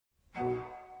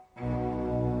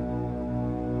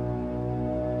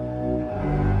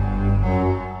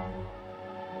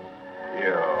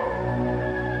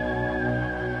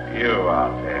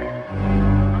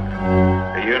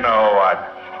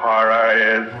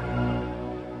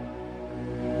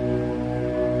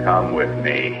Come with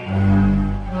me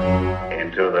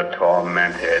into the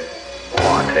tormented,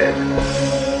 haunted,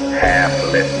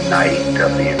 half-lit night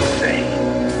of the insane.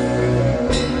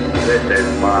 This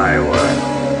is my world.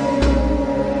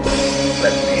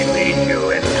 Let me lead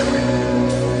you into it.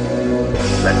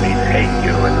 Let me take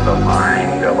you into the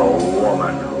mind of a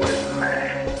woman who is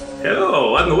mad.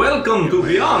 Hello, and welcome to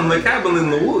Beyond the Cabin in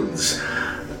the Woods,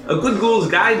 a good ghoul's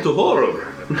guide to horror.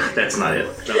 That's not it.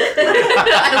 No.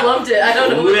 I loved it. I don't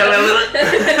know what I'm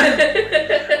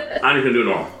just gonna do it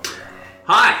normal.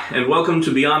 Hi, and welcome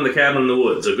to Beyond the Cabin in the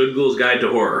Woods, a good ghoul's guide to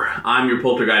horror. I'm your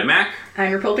poltergeist Mac.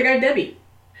 I'm your poltergeist Debbie.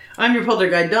 I'm your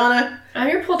poltergeist Donna. I'm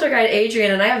your poltergeist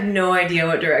Adrian, and I have no idea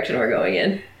what direction we're going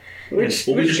in. We just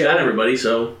got everybody,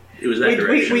 so it was that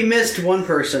direction. We missed one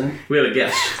person. We have a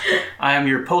guest. I am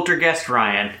your poltergeist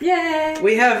Ryan. Yay!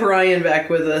 We have Ryan back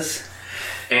with us.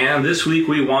 And this week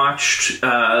we watched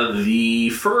the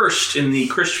first in the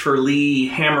Christopher Lee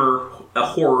Hammer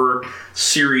horror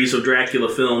series of Dracula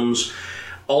films,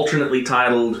 alternately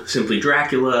titled simply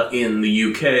Dracula in the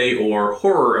UK or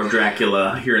Horror of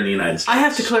Dracula here in the United States. I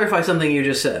have to clarify something you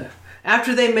just said.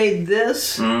 After they made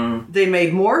this, they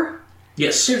made more?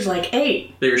 Yes. There's like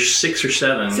 8. There's 6 or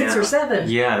 7. 6 or 7.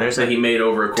 Yeah, there's that he made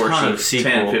over a course of 10,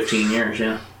 sequels. 15 years,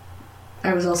 yeah.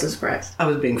 I was also surprised. I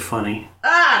was being funny.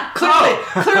 Clearly,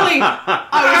 Clearly,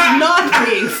 I was not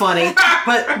being funny.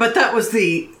 But that was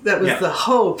the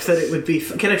hope that it would be.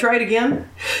 Can I try it again?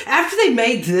 After they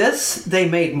made this, they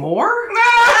made more.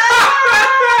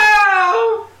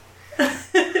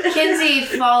 Kinsey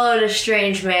followed a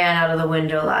strange man out of the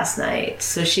window last night,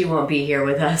 so she won't be here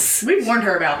with us. we warned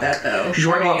her about that though. She's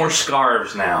wearing a lot more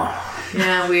scarves now.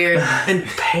 Yeah, weird. And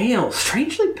pale,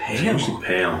 strangely pale. Strangely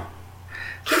pale.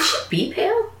 Can she be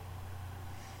pale?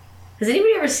 Has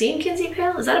anybody ever seen Kinsey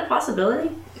pale? Is that a possibility?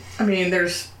 I mean,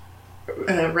 there's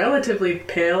relatively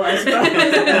pale, I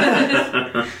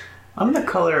suppose. I'm the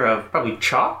color of probably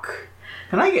chalk.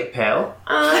 Can I get pale?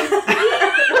 Well,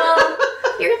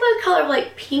 you're the color of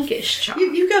like pinkish chalk.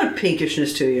 You've got a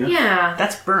pinkishness to you. Yeah.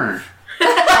 That's burn.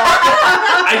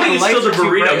 I think it's still the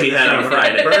burrito he had on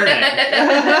Friday. Burn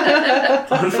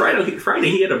it. On Friday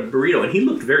he had a burrito and he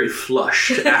looked very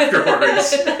flushed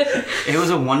afterwards. It was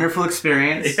a wonderful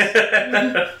experience. You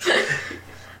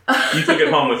took it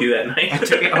home with you that night. I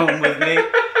took it home with me.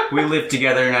 We live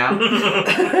together now.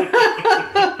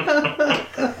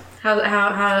 How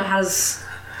does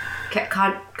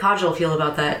Kajal feel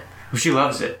about that? She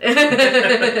loves it.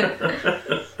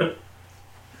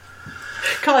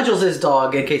 Kajal's his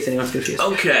dog, in case anyone's confused.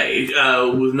 Okay,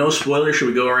 with no spoilers, should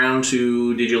we go around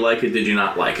to did you like it, did you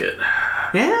not like it?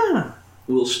 Yeah.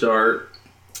 We'll start.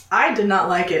 I did not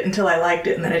like it until I liked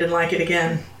it, and then I didn't like it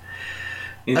again.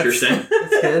 Interesting.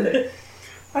 That's good.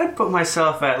 I'd put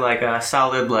myself at like a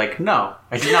solid no.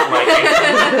 I did not like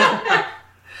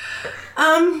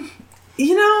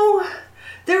it.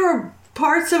 There were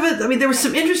parts of it. I mean, there was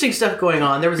some interesting stuff going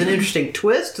on. There was an interesting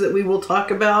twist that we will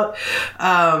talk about.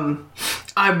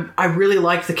 I really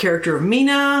liked the character of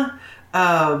Mina.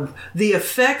 The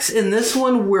effects in this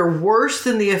one were worse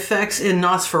than the effects in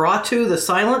Nosferatu, the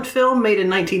silent film made in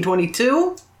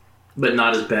 1922. But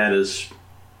not as bad as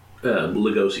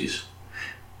Lugosi's.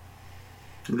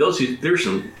 Lugosi's, there's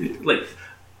some,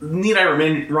 need I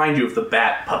remind you of the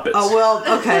bat puppets? Oh, well,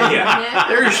 okay. Yeah,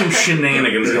 there's some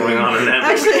shenanigans going on in that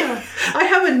movie. Actually, I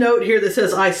have a note here that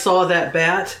says, I saw that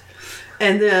bat.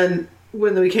 And then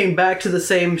when we came back to the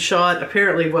same shot,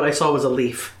 apparently what I saw was a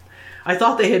leaf. I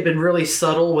thought they had been really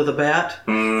subtle with a bat,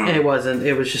 and it wasn't.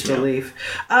 It was just a leaf.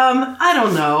 I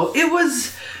don't know. It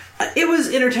was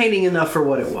entertaining enough for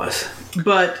what it was.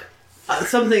 But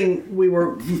something we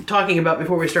were talking about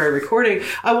before we started recording,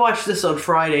 I watched this on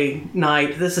Friday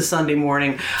night. This is Sunday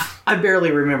morning. I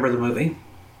barely remember the movie.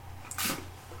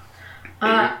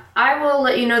 I will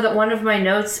let you know that one of my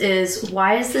notes is,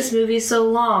 why is this movie so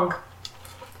long?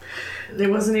 It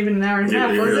wasn't even an hour and a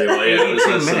half, was it?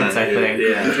 18 minutes, I think.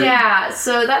 Yeah. Yeah,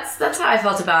 so that's how I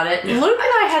felt about it. Luke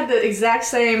and I had the exact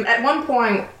same. At one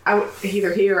point,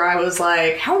 either he or I was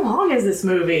like, "How long is this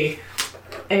movie?"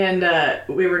 And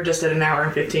we were just at an hour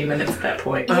and 15 minutes at that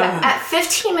point. Yeah, at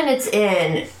 15 minutes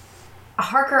in,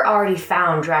 Harker already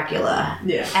found Dracula.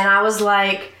 Yeah. And I was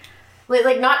like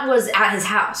not was at his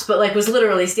house, but was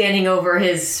literally standing over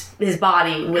his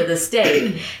body with a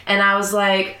stake. And I was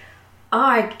like,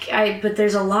 oh, but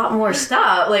there's a lot more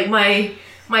stuff. My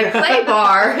play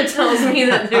bar tells me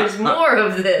that there's more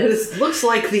of this. This looks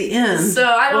like the end. So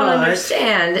I don't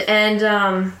understand.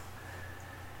 And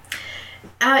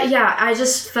I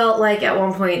just felt like at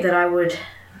one point that I would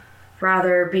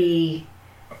rather be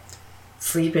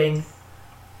sleeping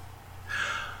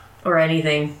or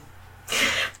anything.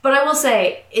 But I will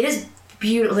say, it is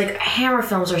beautiful. Like, Hammer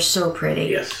films are so pretty.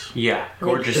 Yes. Yeah,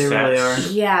 gorgeous They sets. really are.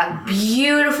 Yeah,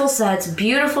 beautiful sets,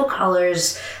 beautiful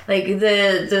colors. Like,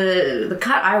 the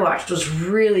cut I watched was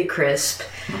really crisp.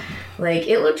 Like,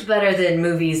 it looked better than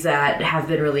movies that have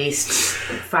been released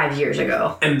 5 years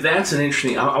ago. And that's an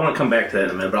interesting... I want to come back to that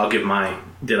in a minute, but I'll give my...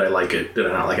 Did I like it? Did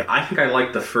I not like it? I think I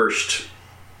liked the first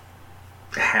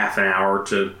half an hour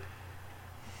to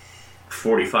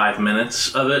 45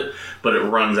 minutes of it, but it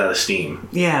runs out of steam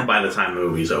by the time the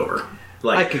movie's over.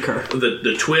 Like, I concur.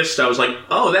 The twist, I was like,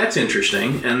 oh, that's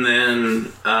interesting. And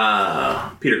then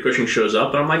Peter Cushing shows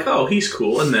up, and I'm like, oh, he's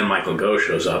cool. And then Michael Gough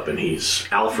shows up, and he's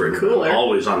Alfred. Cooler. I'm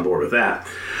always on board with that.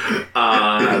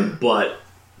 But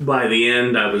by the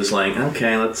end, I was like,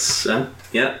 okay, let's...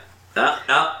 okay,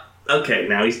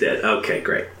 now he's dead. Okay,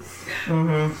 great.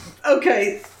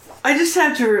 Okay, I just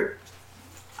have to...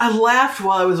 I laughed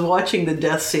while I was watching the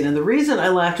death scene, and the reason I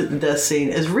laughed at the death scene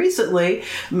is recently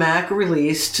Mac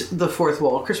released the Fourth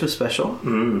Wall Christmas special,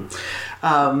 and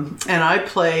I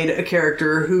played a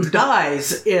character who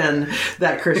dies in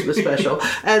that Christmas special,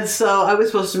 and so I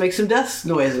was supposed to make some death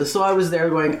noises, so I was there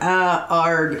going,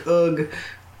 arg, ugh,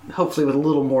 hopefully with a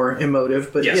little more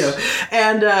emotive, but Yes. you know,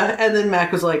 and then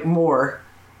Mac was like, more,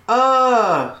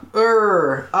 ugh,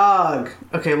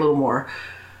 okay, a little more.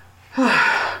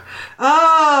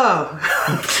 Oh,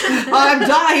 I'm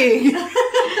dying.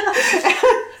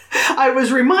 I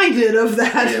was reminded of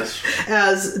that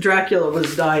as Dracula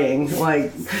was dying.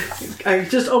 Like, I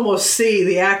just almost see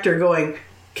the actor going,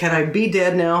 can I be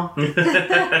dead now?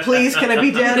 Please, can I be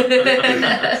dead?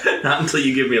 Not until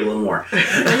you give me a little more.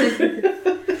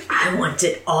 I want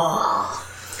it all.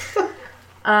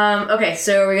 Okay,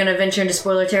 so are we going to venture into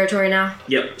spoiler territory now?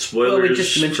 Yep, spoilers. Well, we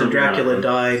just mentioned from Dracula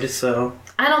Dracula. died, so...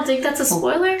 I don't think that's a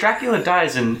spoiler. Dracula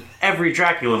dies in every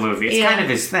Dracula movie. It's kind of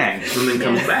his thing. And then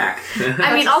comes back.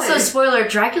 I mean, also, spoiler,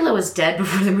 Dracula was dead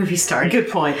before the movie started. Good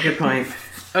point.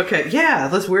 Okay, yeah,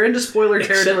 we're into spoiler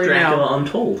Except territory Dracula now.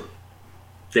 Untold.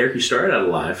 There he started out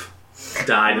alive,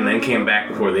 died, and then came back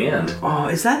before the end. Oh,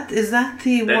 is that the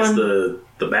That's one?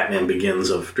 the Batman Begins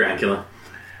of Dracula.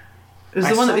 It was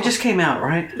the one that just came out,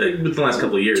 right? Within the last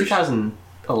couple of years.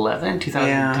 2011,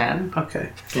 2010. Yeah.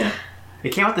 Okay. Yeah.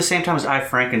 It came out the same time as I,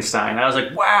 Frankenstein. I was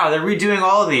like, wow, they're redoing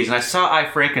all of these. And I saw I,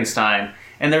 Frankenstein.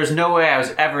 And there was no way I was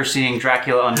ever seeing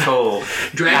Dracula Untold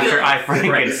after I,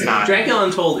 Frankenstein. Right. Dracula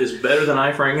Untold is better than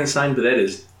I, Frankenstein, but that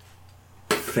is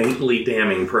faintly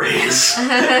damning praise.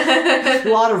 A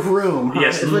lot of room. Huh?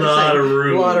 Yes, is a what you're lot saying. of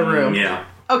room. A lot of room. Yeah.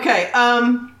 Okay.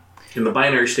 In the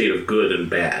binary state of good and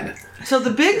bad. So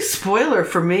the big spoiler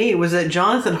for me was that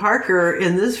Jonathan Harker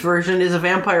in this version is a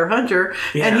vampire hunter,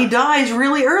 and he dies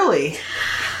really early.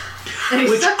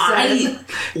 Which I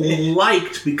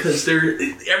liked because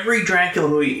every Dracula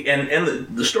movie and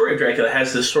the story of Dracula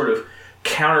has this sort of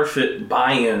counterfeit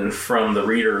buy-in from the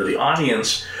reader or the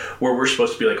audience where we're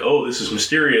supposed to be like, oh, this is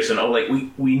mysterious, and oh, like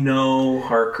we know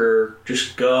Harker,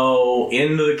 just go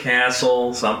into the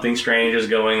castle, something strange is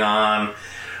going on.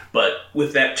 But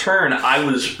with that turn, I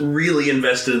was really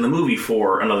invested in the movie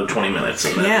for another 20 minutes,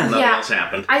 and then nothing else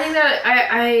happened. I think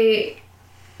that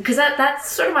because that's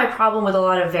sort of my problem with a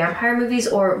lot of vampire movies,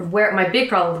 or my big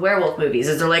problem with werewolf movies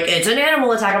is they're like, it's an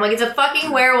animal attack. I'm like, it's a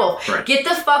fucking werewolf. Right. Get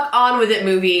the fuck on with it,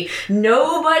 movie.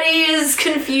 Nobody is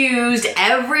confused.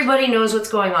 Everybody knows what's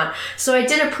going on. So I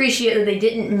did appreciate that they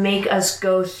didn't make us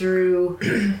go through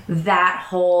that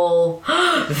whole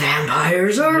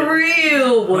vampires are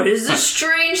real. What is this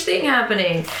strange thing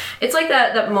happening? It's like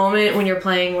that moment when you're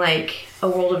playing like a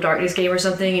World of Darkness game or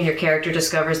something and your character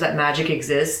discovers that magic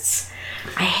exists.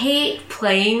 I hate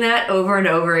playing that over and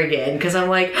over again because I'm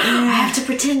like, I have to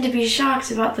pretend to be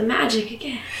shocked about the magic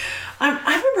again. I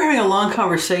remember having a long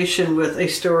conversation with a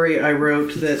story I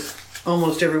wrote that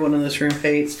almost everyone in this room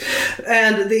hates,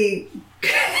 and the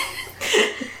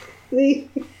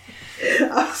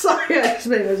I'm sorry, I just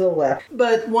made myself laugh.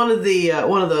 But one of the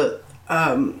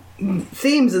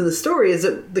themes in the story is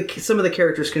that some of the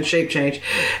characters can shape change,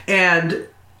 and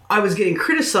I was getting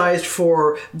criticized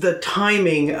for the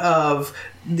timing of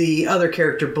the other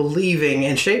character believing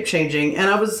and shape changing, and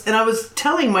I was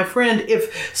telling my friend,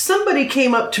 if somebody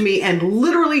came up to me and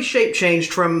literally shape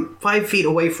changed from 5 feet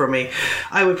away from me,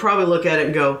 I would probably look at it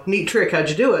and go, neat trick, how'd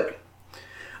you do it?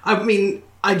 I mean,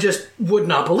 I just would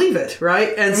not believe it,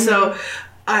 right? And so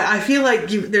I feel like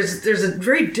there's a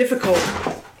very difficult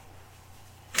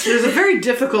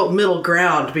middle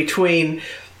ground between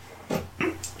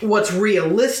what's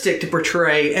realistic to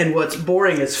portray and what's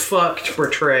boring as fuck to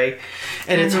portray,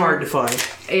 and it's hard to find.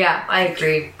 Yeah, I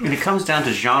agree. And it comes down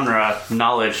to genre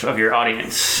knowledge of your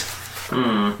audience.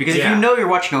 Because if you know you're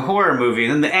watching a horror movie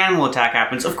and then the animal attack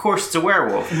happens, of course it's a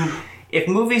werewolf. If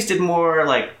movies did more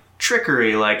like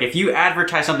trickery, like if you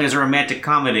advertise something as a romantic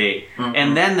comedy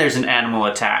and then there's an animal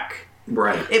attack,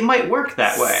 Right. it might work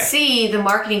that way. See the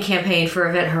marketing campaign for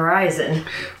Event Horizon.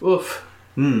 Oof.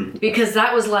 Because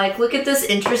that was like, look at this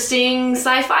interesting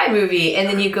sci-fi movie, and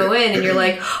then you go in and you're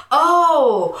like,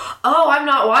 oh, I'm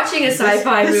not watching a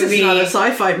sci-fi This movie. is not a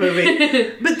sci-fi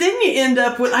movie. But then you end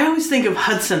up with, I always think of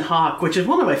Hudson Hawk, which is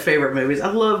one of my favorite movies.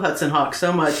 I love Hudson Hawk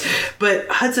so much. But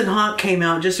Hudson Hawk came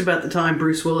out just about the time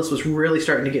Bruce Willis was really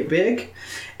starting to get big.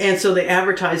 And so they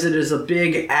advertise it as a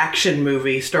big action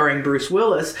movie starring Bruce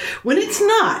Willis, when it's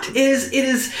not. It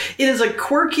is a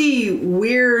quirky,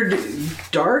 weird,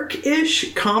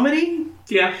 dark-ish comedy.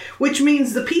 Yeah. Which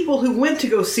means the people who went to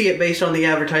go see it based on the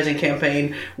advertising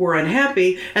campaign were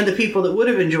unhappy, and the people that would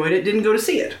have enjoyed it didn't go to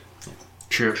see it.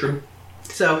 True.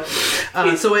 So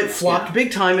it flopped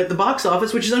big time at the box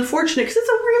office, which is unfortunate because it's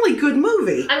a really good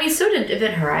movie. I mean, so did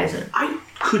Event Horizon. I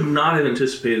could not have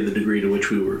anticipated the degree to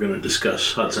which we were going to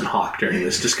discuss Hudson Hawk during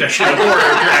this discussion of horror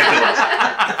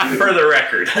Dracula. For the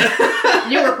record.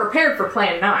 You were prepared for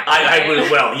Plan 9. I was,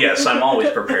 well, yes, I'm always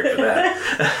prepared for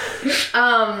that.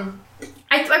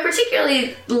 I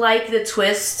particularly like the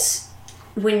twists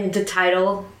when the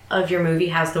title of your movie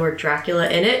has the word Dracula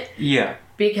in it, Yeah.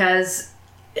 because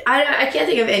I can't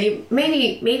think of any.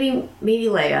 Maybe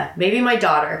Leia, maybe my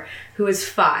daughter, who is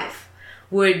 5,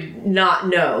 would not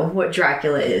know what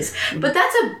Dracula is. But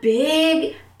that's a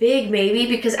big maybe,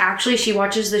 because actually she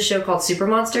watches this show called Super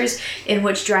Monsters, in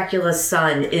which Dracula's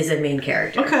son is a main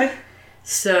character. Okay.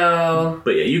 So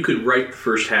But yeah, you could write the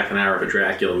first half an hour of a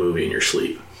Dracula movie in your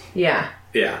sleep. yeah.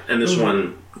 Yeah, and this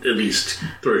one at least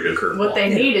throws you a curveball. What they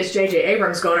need is J.J.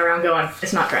 Abrams going around going,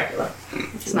 it's not Dracula.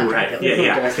 It's not Right, Dracula.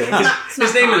 yeah.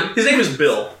 His name is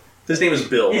Bill. His name is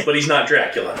Bill, but he's not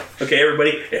Dracula. Okay,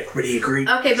 everybody agree?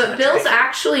 Okay, but Bill's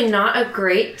actually not a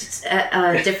great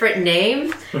different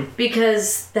name,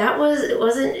 because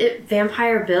wasn't it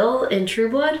Vampire Bill in True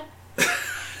Blood?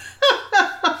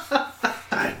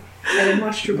 I didn't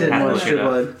watch True Blood. Didn't watch look True it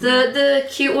up. Blood. The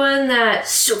cute one that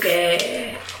Suke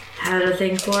had a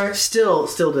thing for. Still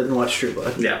didn't watch True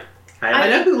Blood. Yeah. I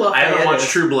know who I haven't Lafayette watched is.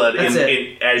 True Blood That's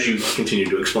it. as you continue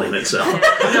to explain it, so.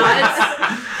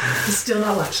 No, Still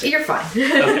not watching. you're fine.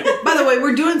 By the way,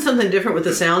 we're doing something different with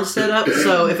the sound setup,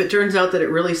 so if it turns out that it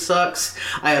really sucks,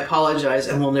 I apologize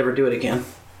and we'll never do it again.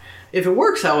 If it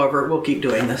works, however, we'll keep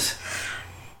doing this.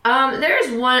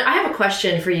 There's one. I have a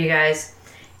question for you guys.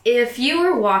 If you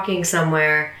were walking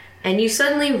somewhere and you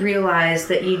suddenly realized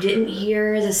that you didn't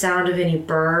hear the sound of any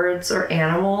birds or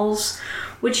animals,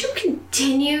 would you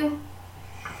continue?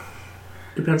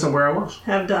 Depends on where I was.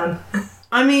 Have done.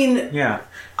 I mean, Yeah.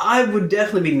 I would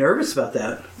definitely be nervous about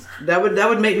that. That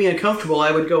would make me uncomfortable. I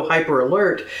would go hyper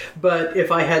alert. But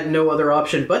if I had no other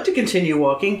option but to continue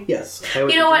walking, yes. I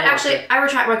would You know what? continue Actually, walking. I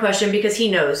retract my question, because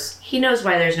he knows. He knows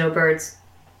why there's no birds.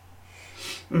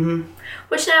 Mm-hmm.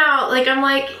 Which now, I'm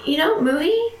like,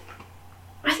 movie?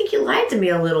 I think you lied to me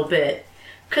a little bit.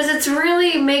 Because it's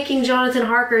really making Jonathan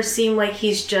Harker seem like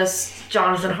he's just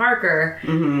Jonathan Harker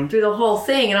through the whole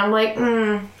thing. And I'm like,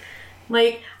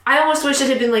 I almost wish it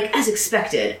had been as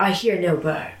expected. I hear no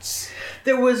birds.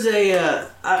 There was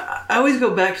I always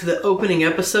go back to the opening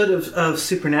episode of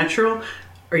Supernatural.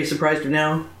 Are you surprised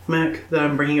now, Mac, that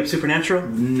I'm bringing up Supernatural?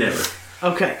 Never.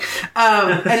 Okay.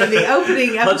 And in the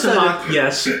opening Hudson episode... Hawk,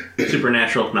 yes.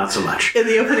 Supernatural, not so much. In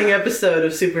the opening episode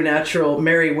of Supernatural,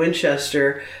 Mary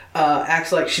Winchester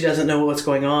acts like she doesn't know what's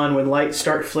going on when lights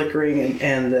start flickering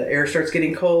and the air starts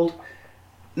getting cold.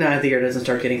 No, the air doesn't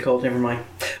start getting cold, never mind.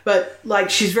 But,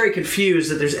 she's very confused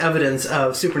that there's evidence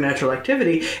of supernatural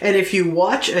activity. And if you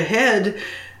watch ahead,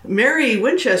 Mary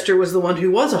Winchester was the one who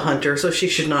was a hunter, so she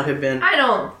should not have been. I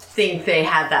don't think they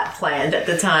had that planned at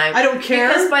the time. I don't care.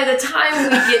 Because by the time we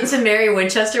get to Mary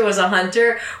Winchester was a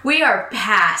hunter, we are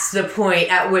past the point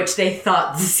at which they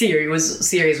thought the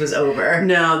series was over.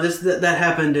 No, that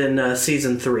happened in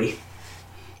season 3.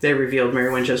 They revealed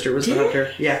Mary Winchester was the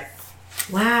hunter. Yeah.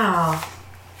 Wow.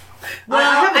 Well,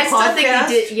 I have a I still think podcast.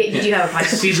 they did. Yeah, you do have a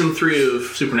podcast. Season 3 of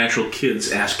Supernatural,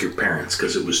 kids ask your parents,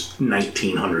 because it was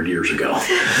 1900 years ago.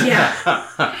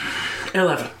 Yeah.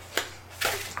 11.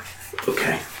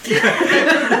 Okay.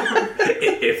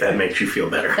 If that makes you feel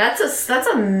better. That's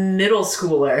a middle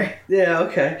schooler. Yeah,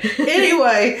 okay.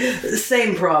 Anyway,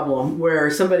 same problem where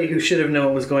somebody who should have known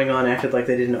what was going on acted like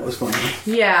they didn't know what was going on.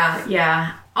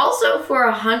 Yeah. Also, for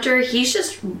a hunter, he's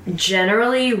just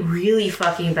generally really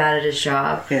fucking bad at his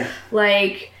job. Yeah.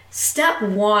 Step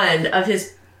 1 of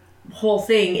his whole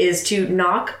thing is to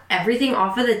knock everything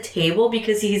off of the table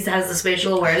because he has the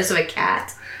spatial awareness of a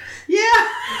cat.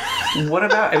 Yeah. What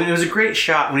about? I mean, it was a great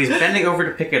shot when he's bending over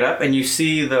to pick it up, and you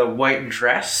see the white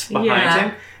dress behind Yeah.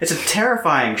 him. It's a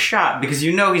terrifying shot because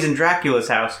you know he's in Dracula's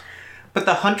house, but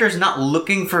the hunter's not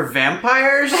looking for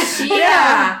vampires.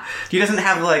 Yeah. He doesn't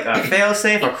have like a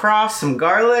failsafe, a cross, some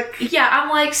garlic. Yeah, I'm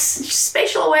like,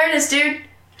 spatial awareness, dude.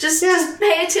 Just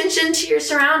pay attention to your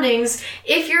surroundings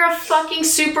if you're a fucking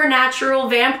supernatural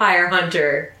vampire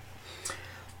hunter.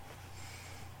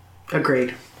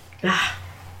 Agreed.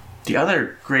 The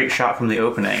other great shot from the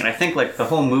opening, and I think like the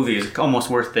whole movie is almost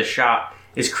worth this shot,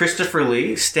 is Christopher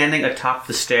Lee standing atop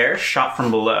the stairs, shot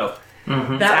from below. That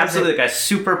was Absolutely like a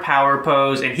super power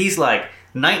pose, and he's like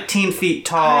 19 feet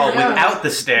tall without the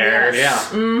stairs. Yeah.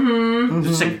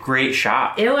 It's a great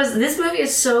shot. This movie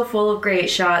is so full of great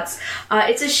shots.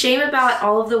 It's a shame about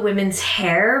all of the women's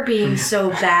hair being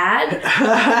so bad.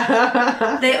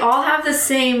 They all have the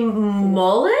same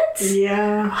mullet.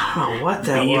 Yeah. Oh, what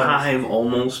that was. Beehive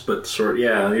almost, but sort of,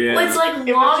 yeah. It's like was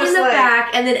long in just the like-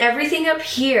 back and then everything up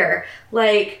here.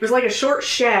 Like, It was like a short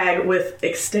shag with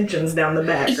extensions down the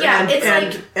back. yeah, it's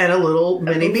like And a little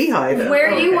mini beehive.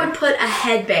 where you okay. would put a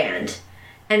headband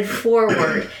and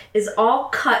forward is all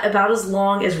cut about as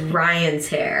long as Ryan's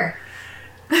hair.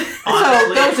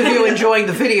 So, those of you enjoying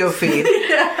the video feed,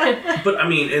 But I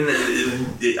mean,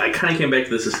 I kind of came back to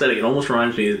this aesthetic. It almost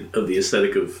reminds me of the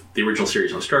aesthetic of the original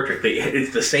series on Star Trek.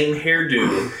 It's the same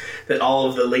hairdo that all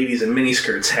of the ladies in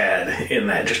miniskirts had in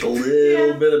that. Just a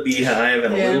little bit of beehive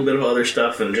and a little bit of other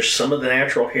stuff, and just some of the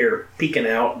natural hair peeking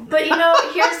out. But you know,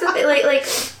 here's the thing: like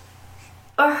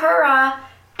Uhura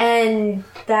and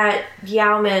that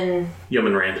Yeoman,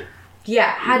 Yeoman Rand.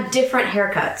 had different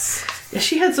haircuts.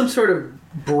 she had some sort of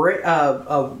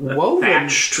woven.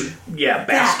 Thatched,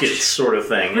 baskets sort of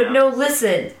thing. But no,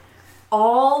 listen.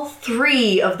 All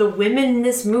three of the women in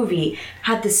this movie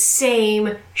had the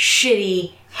same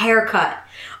shitty haircut.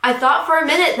 I thought for a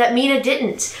minute that Mina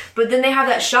didn't, but then they have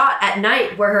that shot at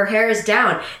night where her hair is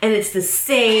down, and it's the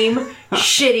same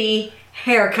shitty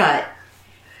haircut.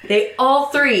 They all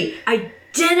three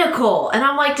identical, and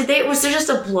I'm like, was there just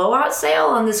a blowout sale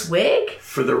on this wig?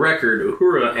 For the record,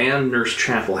 Uhura and Nurse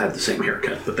Chapel had the same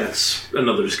haircut, but that's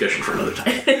another discussion for another time.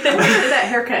 that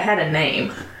haircut had a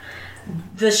name.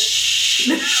 The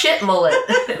shit mullet,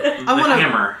 I The want to.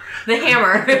 hammer. the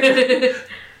hammer.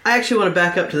 I actually want to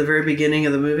back up to the very beginning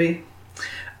of the movie.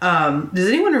 Does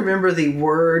anyone remember the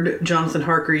word Jonathan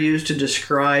Harker used to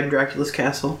describe Dracula's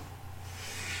castle?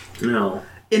 No.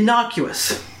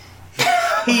 Innocuous.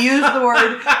 He used the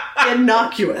word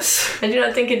innocuous I do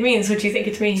not think it means what you think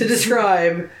it means. to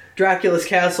describe Dracula's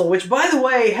castle, which, by the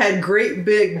way, had great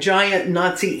big giant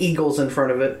Nazi eagles in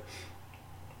front of it.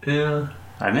 Yeah.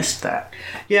 I missed that.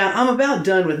 Yeah, I'm about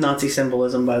done with Nazi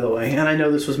symbolism, by the way, and I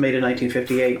know this was made in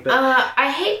 1958, but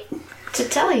I hate to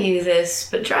tell you this,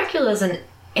 but Dracula's an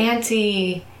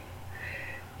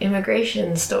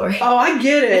anti-immigration story. oh, I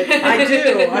get it. I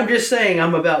do. I'm just saying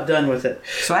I'm about done with it.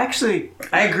 So actually,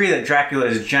 I agree that Dracula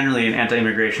is generally an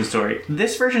anti-immigration story.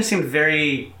 This version seemed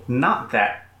very not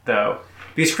that, though.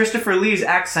 Because Christopher Lee's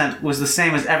accent was the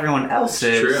same as everyone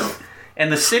else's. True.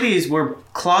 And the cities were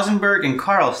Klausenberg and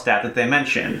Karlstadt that they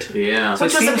mentioned. Yeah. So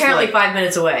Which it was seems apparently like 5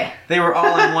 minutes away. they were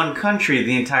all in one country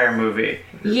the entire movie.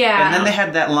 Yeah. And then they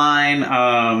had that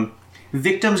line,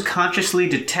 victims consciously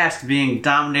detest being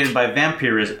dominated by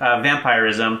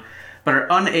vampirism, but are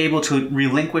unable to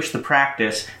relinquish the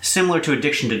practice, similar to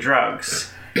addiction to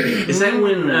drugs. Is that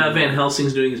when Van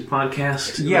Helsing's doing his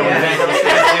podcast? Yeah, when Van Helsing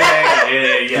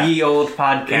was doing Ye Old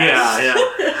podcast. Yeah.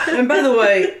 And by the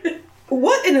way,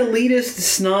 what an elitist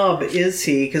snob is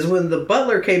he? Because when the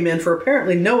butler came in for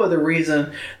apparently no other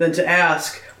reason than to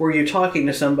ask, were you talking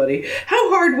to somebody? How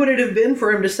hard would it have been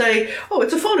for him to say, oh,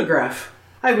 it's a phonograph.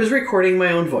 I was recording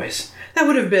my own voice. That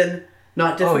would have been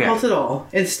not difficult at all.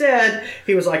 Instead,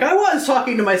 he was like, I was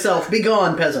talking to myself. Be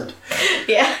gone, peasant.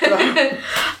 Yeah.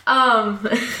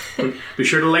 Be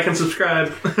sure to like and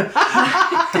subscribe.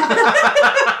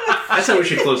 That's how we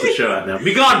should close the show out now.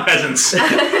 Be gone, peasants!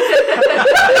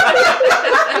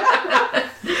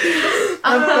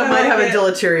 That might have a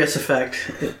deleterious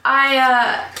effect.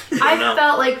 I know.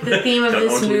 felt like the theme of Don't know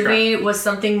this until we try. movie was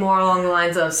something more along the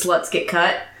lines of sluts get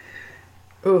cut.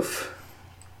 Oof.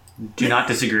 Do not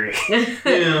disagree.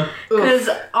 Yeah. Because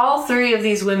all three of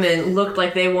these women looked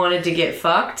like they wanted to get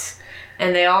fucked,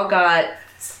 and they all got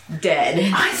dead.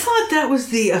 I thought that was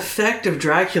the effect of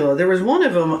Dracula. There was one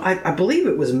of them, I believe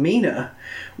it was Mina,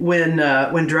 when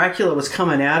Dracula was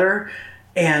coming at her,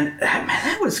 and man,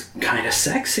 that was kind of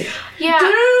sexy. Yeah.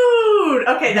 Dude! food.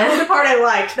 Okay, that was the part I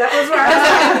liked. That was where I was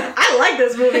like, I like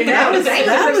this movie now.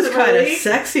 That was kind of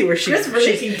sexy where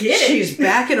she's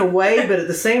backing away, but at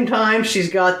the same time she's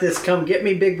got this come get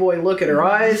me big boy look at her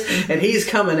eyes, and he's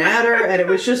coming at her, and it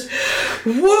was just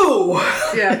woo.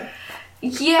 Yeah.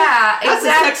 Yeah, That's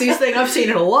exactly. the sexiest thing I've seen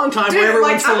in a long time. Dude, where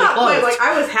everyone's fully clothed. like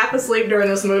I was half asleep during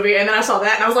this movie, and then I saw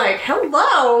that, and I was like,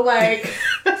 "Hello!" Like,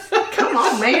 come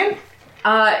on, man.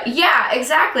 Yeah,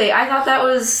 exactly. I thought that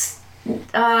was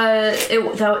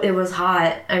it was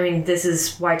hot. I mean, this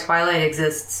is why Twilight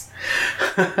exists.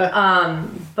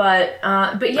 But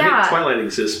I yeah, think Twilight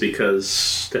exists because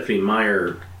Stephanie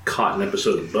Meyer caught an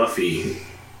episode of Buffy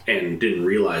and didn't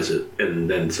realize it, and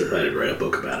then decided to write a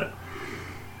book about it.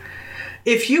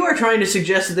 If you are trying to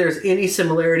suggest that there's any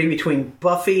similarity between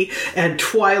Buffy and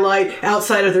Twilight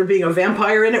outside of there being a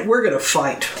vampire in it, we're going to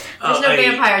fight. there's no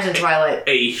vampires in Twilight.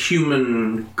 A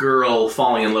human girl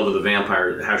falling in love with a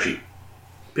vampire, how she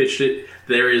pitched it,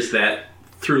 there is that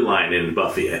through line in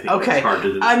Buffy. I think Okay. it's hard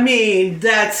to I mean,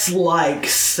 that's like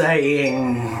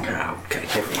saying... Okay,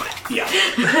 never mind. Yeah.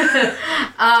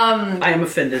 I am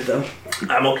offended, though.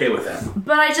 I'm okay with that.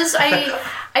 But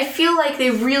I feel like they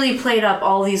really played up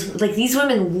all these, like, these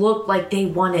women looked like they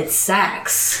wanted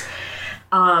sex.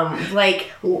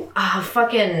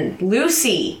 Fucking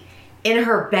Lucy in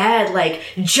her bed, like,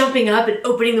 jumping up and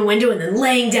opening the window and then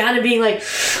laying down and being like,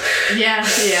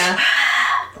 Yeah.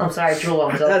 I'm sorry, drool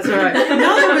on myself. That's all right.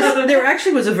 No, there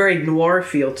actually was a very noir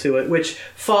feel to it, which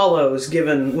follows,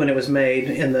 given when it was made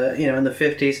in the in the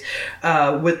 50s,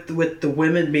 with the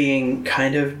women being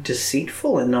kind of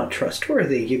deceitful and not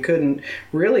trustworthy. You couldn't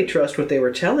really trust what they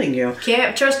were telling you.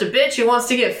 Can't trust a bitch who wants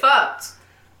to get fucked.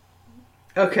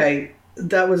 Okay,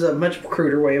 that was a much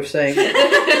cruder way of saying what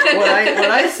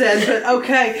I said, but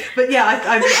okay. But yeah,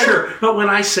 I Sure, but when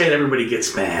I say it, everybody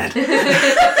gets mad.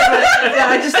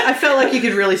 I felt like you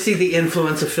could really see the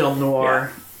influence of film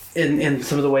noir in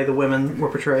some of the way the women were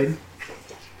portrayed.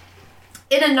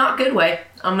 In a not good way,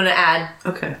 I'm gonna add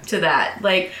Okay. to that.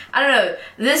 Like, I don't know,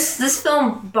 this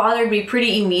film bothered me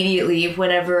pretty immediately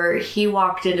whenever he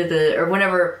walked into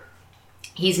whenever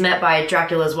he's met by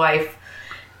Dracula's wife.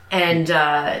 And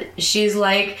she's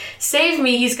like, save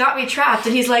me, he's got me trapped.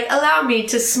 And he's like, allow me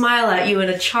to smile at you in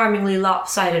a charmingly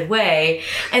lopsided way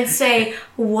and say,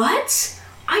 what?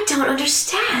 I don't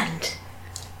understand.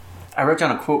 I wrote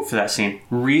down a quote for that scene.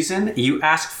 Reason? You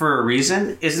asked for a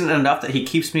reason? Isn't it enough that he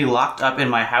keeps me locked up in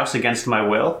my house against my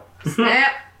will?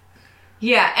 Snap.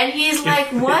 Yeah, and he's like,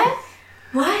 what?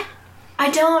 What? I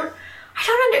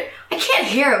can't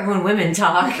hear it when women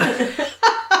talk.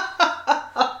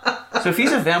 So if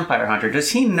he's a vampire hunter, does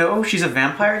he know she's a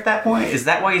vampire at that point? Is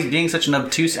that why he's being such an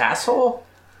obtuse asshole?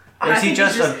 Or is he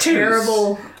just obtuse?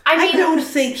 terrible? I don't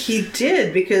think he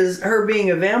did, because her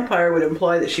being a vampire would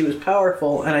imply that she was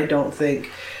powerful, and I don't think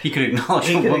He could acknowledge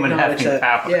he a could woman acknowledge having that.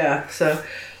 power. Yeah, so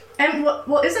And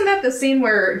well, isn't that the scene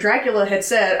where Dracula had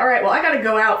said, "All right, well, I got to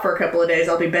go out for a couple of days.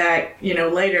 I'll be back,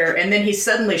 later." And then he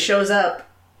suddenly shows up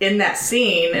in that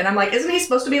scene, and I'm like, isn't he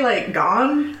supposed to be like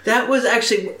gone? that was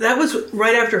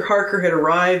right after Harker had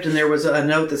arrived, and there was a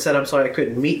note that said, "I'm sorry I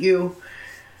couldn't meet you."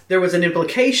 There was an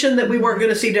implication that we weren't going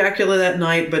to see Dracula that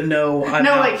night, but no, I'm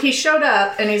No, out. like he showed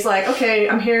up and he's like, "Okay,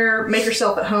 I'm here. Make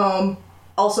yourself at home.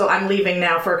 Also, I'm leaving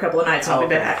now for a couple of nights. And I'll be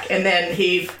Okay. back." And then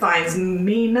he finds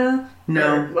Mina.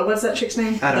 No. Or what was that chick's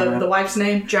name? I don't know. The wife's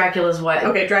name. Dracula's wife.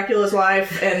 Okay, Dracula's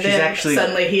wife, and then actually-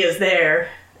 suddenly he is there,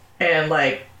 and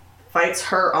like fights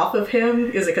her off of him.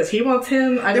 Is it because he wants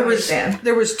him? I don't understand.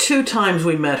 There was 2 times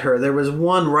we met her. There was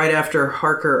one right after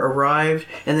Harker arrived,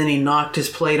 and then he knocked his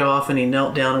plate off, and he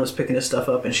knelt down and was picking his stuff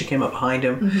up, and she came up behind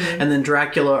him. And then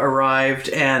Dracula arrived,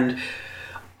 and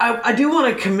I do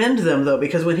want to commend them, though,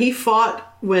 because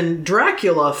when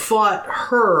Dracula fought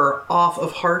her off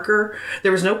of Harker,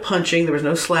 there was no punching, there was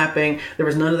no slapping, there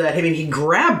was none of that. I mean, he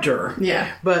grabbed her.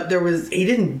 Yeah. But he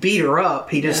didn't beat her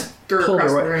up. He just Threw her pulled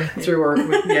across her the away. room. Threw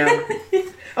her. Yeah.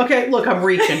 Okay, look, I'm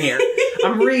reaching here.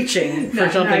 I'm reaching for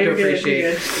something to you're good, appreciate.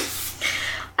 you're good.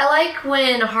 I like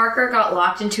when Harker got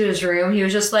locked into his room, he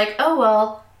was just like, oh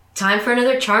well, time for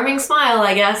another charming smile,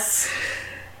 I guess.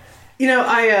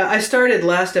 I started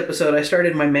last episode, I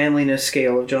started my manliness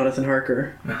scale of Jonathan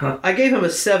Harker. I gave him a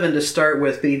 7 to start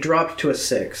with, but he dropped to a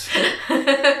 6.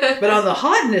 But on the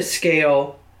hotness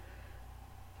scale,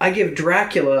 I give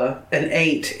Dracula an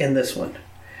 8 in this one.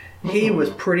 He was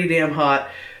pretty damn hot.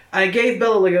 I gave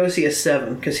Bela Lugosi a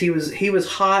 7 because he was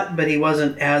hot, but he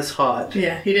wasn't as hot.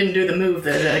 Yeah, he didn't do the move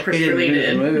that He Christopher didn't Lee do the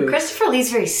did. move. Christopher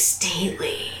Lee's very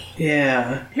stately.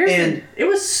 Yeah. It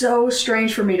was so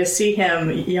strange for me to see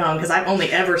him young because I've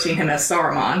only ever seen him as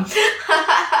Saruman.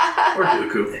 Or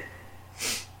Dooku.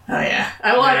 Oh yeah,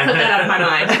 I will put that out of my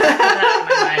mind. Put that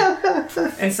out of my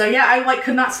mind. And so yeah, I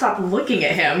could not stop looking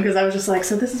at him because I was just like,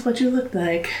 so this is what you looked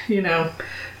like, Yeah.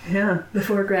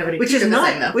 before gravity. Which is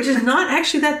not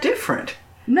actually that different.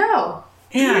 No.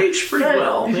 Yeah. Aged pretty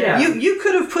well. Yeah. You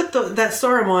could have put that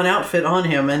Saruman outfit on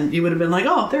him and you would have been like,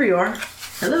 oh, there you are.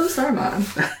 Hello, Saruman.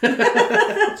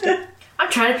 I'm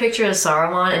trying to picture a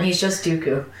Saruman, and he's just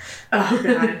Dooku. Oh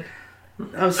god.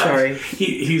 I'm sorry.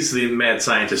 He's the mad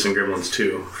scientist in Gremlins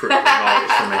 2 for me.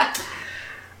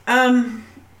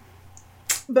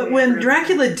 But when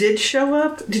Dracula did show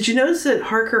up, did you notice that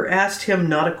Harker asked him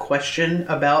not a question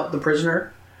about the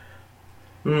prisoner?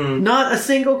 Not a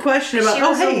single question about, She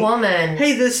was hey, a woman.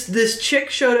 Hey, this chick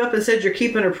showed up and said you're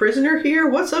keeping a prisoner here?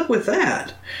 What's up with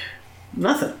that?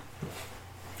 Nothing.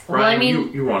 Well, Ryan, I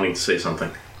mean, you wanting to say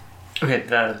something? Okay,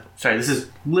 sorry, this is a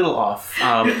little off.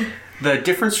 The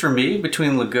difference for me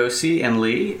between Lugosi and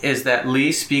Lee is that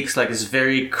Lee speaks like this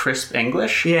very crisp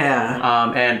English.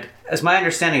 Yeah. And as my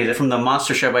understanding of it from the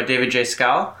Monster Show by David J.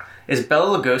 Scal, is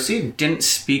Bela Lugosi didn't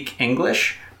speak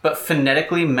English, but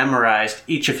phonetically memorized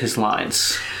each of his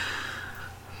lines.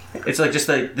 It's like just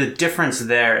the difference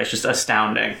there is just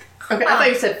astounding. Okay, I thought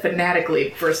you said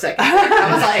fanatically for a second.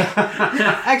 I was like,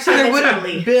 Actually, there would have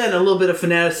Literally. been a little bit of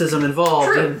fanaticism involved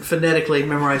True. in phonetically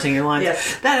memorizing your lines.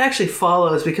 Yes. That actually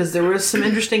follows because there was some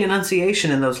interesting enunciation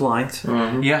in those lines.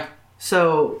 Yeah.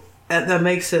 So that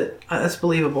makes it, that's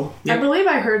believable. I believe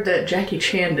I heard that Jackie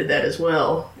Chan did that as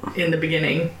well in the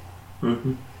beginning.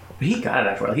 He got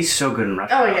it after a while. He's so good in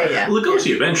Russian. Oh yeah.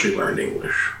 Lugosi eventually learned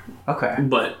English, Okay.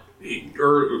 but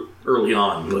early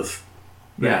on with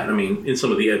that, I mean, in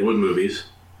some of the Ed Wood movies,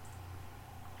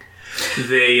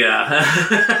 they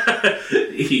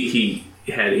he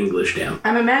had English down.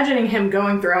 I'm imagining him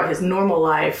going throughout his normal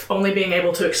life, only being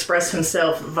able to express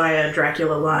himself via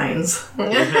Dracula lines.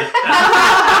 The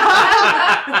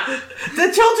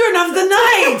children of the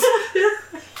night!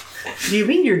 Do you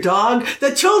mean your dog?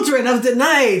 The children of the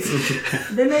night!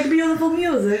 They make beautiful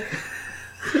music.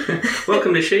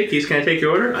 Welcome to Shakey's. Can I take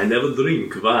your order? I never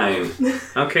drink wine.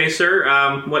 Okay, sir.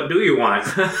 What do you want?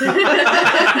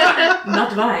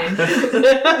 Not vine.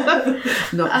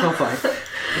 No, fine.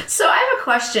 So I have a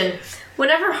question.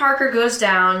 Whenever Harker goes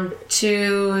down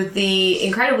to the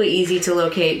incredibly easy to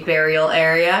locate burial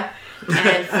area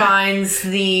and finds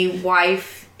the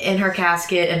wife in her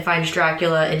casket and finds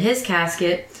Dracula in his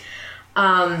casket,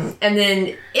 and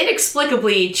then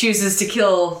inexplicably chooses to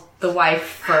kill the wife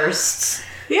first.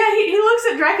 Yeah, he looks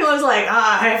at Dracula and is like,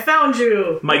 I have found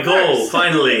you. My goal,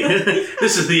 finally.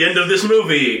 This is the end of this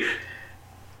movie.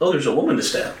 Oh, there's a woman to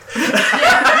stab.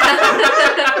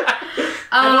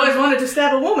 I've always wanted to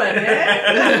stab a woman.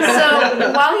 Eh?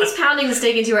 So while he's pounding the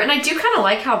steak into her, and I do kind of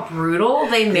like how brutal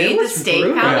they made the was steak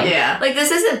brutal. pounding. Yeah. Like,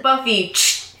 this isn't Buffy.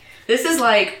 This is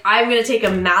like, I'm going to take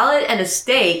a mallet and a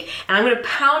steak, and I'm going to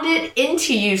pound it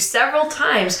into you several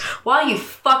times while you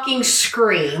fucking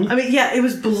scream. I mean, yeah, it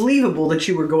was believable that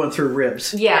you were going through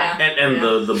ribs. Yeah. And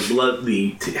the blood,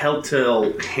 the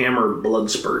telltale hammer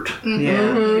blood spurt.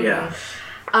 Yeah. Yeah.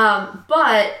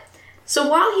 But, so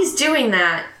while he's doing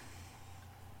that,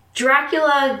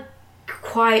 Dracula,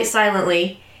 quiet,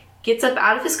 silently, gets up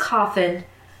out of his coffin,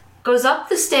 goes up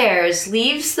the stairs,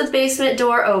 leaves the basement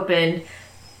door open,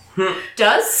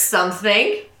 does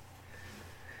something,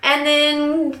 and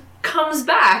then comes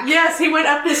back. Yes, he went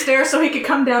up the stairs so he could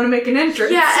come down and make an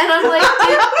entrance. Yeah, and I'm like,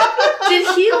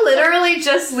 did he literally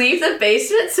just leave the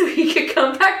basement so he could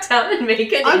come back down and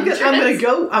make an entrance? I'm gonna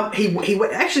go. He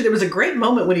actually, there was a great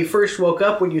moment when he first woke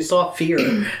up when you saw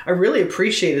fear. I really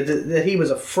appreciated that he was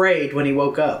afraid when he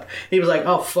woke up. He was like,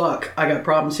 "Oh fuck, I got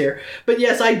problems here." But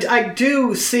yes, I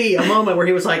do see a moment where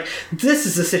he was like, "This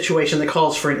is a situation that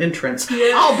calls for an entrance.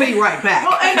 I'll be right back."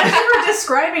 Well, and as you were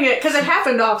describing it, because it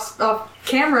happened off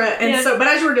camera, and so, but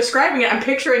as you were describing it, I'm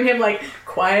picturing him like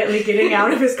quietly getting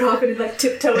out of his coffin and like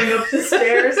tiptoeing up the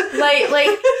stairs. like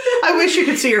I wish you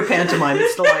could see your pantomime.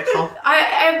 It's delightful.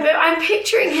 I'm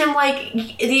picturing him like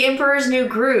the Emperor's New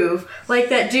Groove, like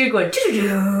that dude going.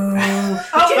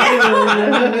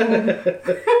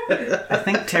 I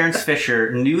think Terrence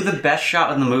Fisher knew the best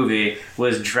shot in the movie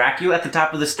was Dracula at the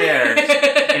top of the stairs,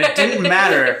 and it didn't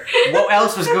matter what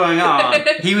else was going on.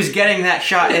 He was getting that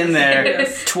shot in there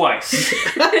twice.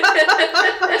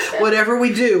 Whatever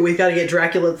we do, we've got to get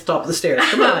Dracula at the top of the stairs.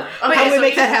 Come on. How do we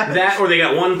make that happen? That, or they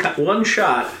got one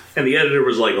shot, and the editor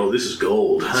was like, "Oh, this is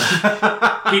gold.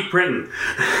 Keep printing."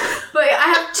 But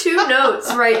I have two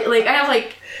notes, right? Like, I have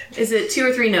like, is it 2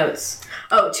 or 3 notes?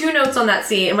 Oh, 2 notes on that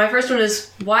scene. And my first one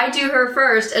is, why do her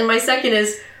first? And my second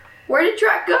is, where did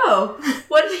Drac go?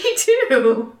 What did he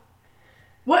do?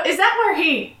 What is that where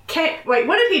he came? Wait,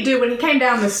 what did he do when he came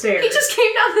down the stairs? He just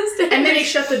came down the stairs. and then he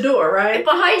shut the door, right?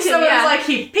 Behind him, So it yeah. was like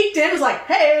he peeked in, was like,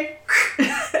 "Hey,"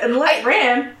 and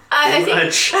ran. I think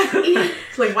Much.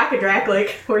 It's like whack-a-drac, like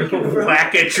where you come from.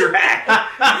 Whack-a-drac.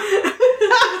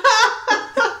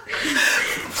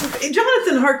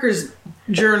 Jonathan Harker's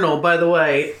journal, by the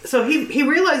way, so he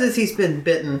realizes he's been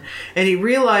bitten, and he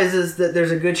realizes that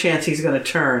there's a good chance he's going to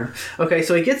turn. Okay,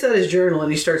 so he gets out his journal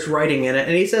and he starts writing in it,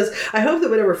 and he says, I hope that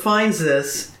whoever finds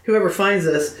this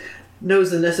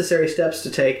knows the necessary steps to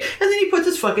take. And then he puts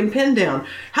his fucking pen down.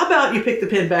 How about you pick the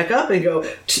pen back up and go,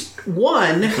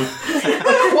 1,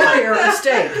 acquire a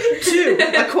stake. 2,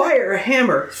 acquire a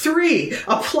hammer. 3,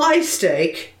 apply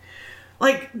stake.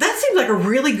 Like, that seems like a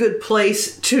really good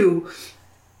place to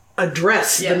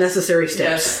address the Yes. necessary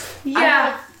steps.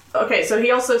 yeah. Okay, so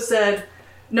he also said,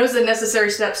 knows the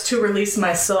necessary steps to release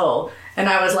my soul. And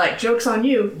I was like, joke's on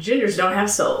you, gingers don't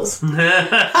have souls.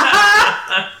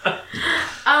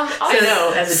 I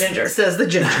know, as a ginger. Says the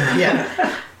ginger.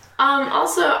 Yeah.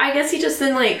 Also, I guess he just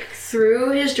then like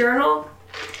threw his journal.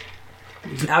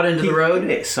 Out into the Hid road.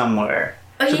 it somewhere,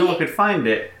 Oh, so he- no one could find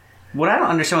it. What I don't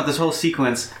understand with this whole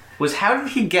sequence was how did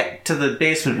he get to the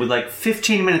basement with like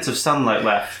 15 minutes of sunlight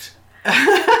left?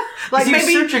 Like He was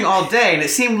maybe searching all day, and it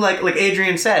seemed like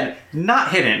Adrian said,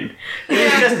 not hidden.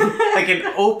 It was just like an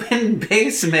open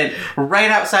basement right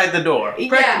outside the door.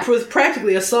 Yeah. was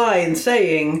practically a sign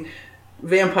saying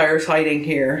vampires hiding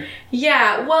here.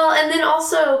 Yeah, well, and then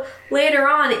also later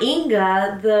on,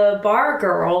 Inga, the bar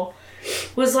girl,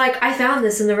 was like, I found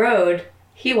this in the road.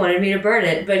 He wanted me to burn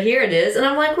it, but here it is. And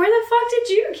I'm like, where the fuck did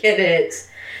you get it?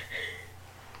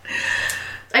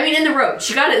 I mean, in the road.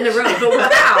 She got it in the road,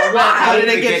 but how? How Why? did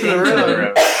it get to the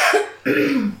into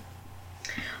road?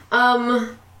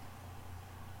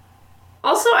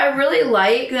 Also, I really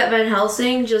like that Van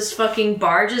Helsing just fucking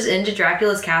barges into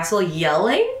Dracula's castle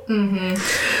yelling.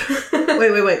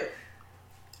 Wait.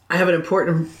 I have an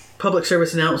important public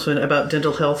service announcement about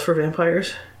dental health for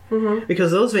vampires. Mm-hmm.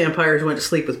 Because those vampires went to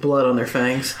sleep with blood on their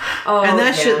fangs. Oh, And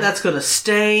that yeah. shit, that's going to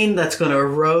stain, that's going to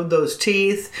erode those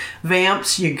teeth.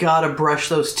 Vamps, you gotta brush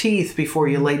those teeth before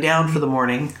you lay down for the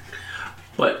morning.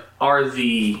 But are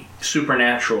the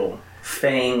supernatural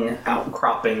fang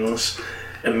outcroppings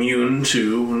immune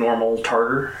to normal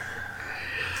tartar?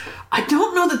 I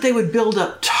don't know that they would build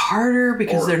up tartar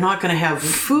because Or they're not going to have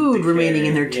food remaining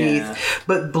in their teeth. yeah.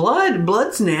 But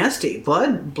blood's nasty.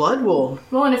 Blood will.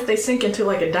 Well, and if they sink into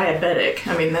like a diabetic,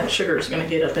 I mean, that sugar is going to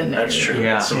get up in there. That's true.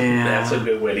 Yeah. Yeah. That's a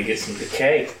good way to get some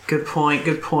decay. Good point.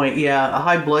 Yeah, a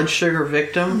high blood sugar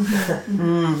victim. You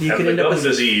Have could the end up gum with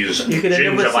disease. you could end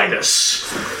up with some-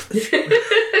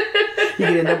 gingivitis. you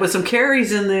could end up with some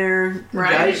caries in there.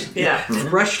 Right? Guys, Yeah.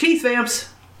 brush your teeth, vamps.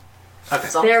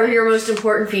 They're your most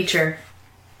important feature.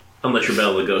 Unless you're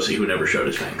Bela Lugosi, who never showed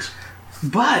his fangs.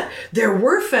 But there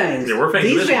were fangs. There were fangs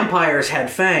in These this one. vampires had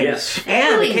fangs. Yes.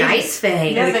 And Really occasion- nice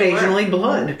fangs. Yeah, And they were. occasionally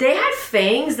blood. They had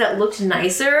fangs that looked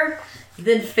nicer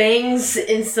than fangs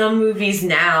in some movies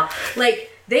now.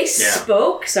 Like, they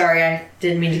spoke. Sorry, I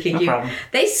didn't mean to kick you. problem.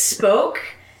 They spoke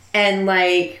and,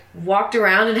 like, walked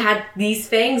around and had these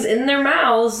fangs in their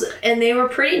mouths, and they were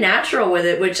pretty natural with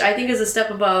it, which I think is a step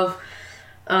above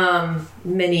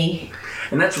many.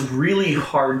 And that's really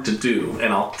hard to do.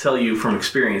 And I'll tell you from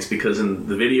experience, because in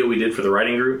the video we did for the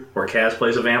writing group, where Kaz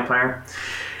plays a vampire,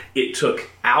 it took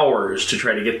hours to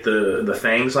try to get the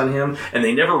fangs on him, and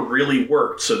they never really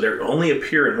worked. So they only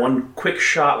appear in one quick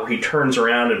shot where he turns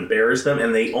around and bares them,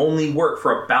 and they only work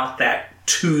for about that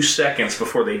 2 seconds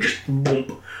before they just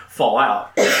boom, fall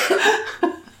out.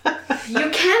 You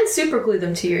can super glue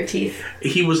them to your teeth.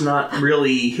 He was not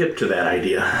really hip to that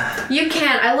idea. You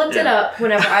can. I looked it up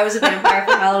whenever I was a vampire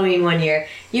for Halloween one year.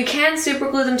 You can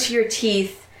super glue them to your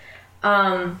teeth.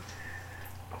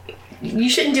 You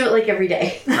shouldn't do it like every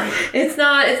day. Right. It's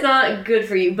not good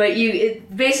for you. But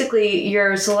basically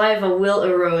your saliva will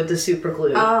erode the super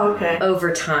glue Oh, okay.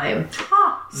 over time.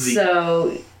 The-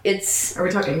 So it's Are we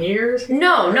talking years?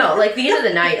 no, like the end of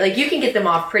the night. Like you can get them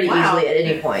off pretty Wow. easily at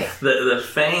any point. The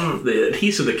fang, the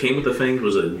adhesive that came with the fangs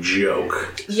was a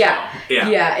joke. Yeah.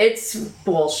 Yeah. It's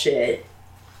bullshit.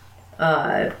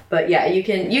 But yeah, you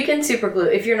can super glue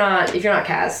if you're not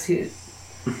Cass, who's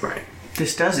Right.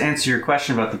 This does answer your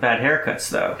question about the bad haircuts,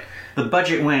 though. the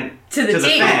budget went To the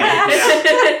team. fans.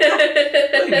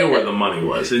 They knew where the money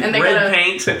was. And they Red gotta-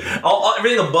 paint.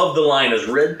 Everything above the line is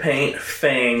red paint,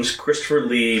 fangs, Christopher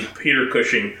Lee, Peter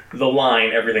Cushing, the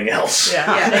line, everything else.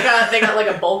 Yeah, they got like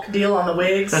a bulk deal on the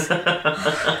wigs.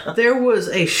 There was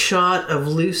a shot of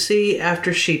Lucy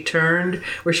after she turned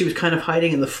where she was kind of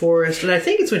hiding in the forest. And I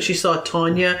think it's when she saw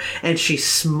Tanya and she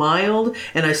smiled.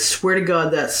 And I swear to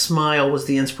God, that smile was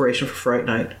the inspiration for Fright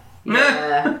Night.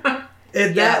 Yeah.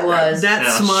 And Yeah, it was. That Yeah.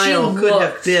 smile She could have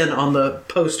looked- been on the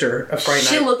poster of Fright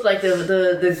She Night. looked like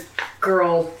the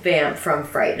girl vamp from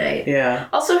Fright Night. Yeah.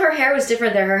 Also, her hair was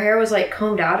different there. Her hair was like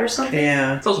combed out or something.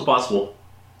 Yeah. It's also possible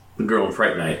the girl in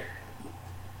Fright Night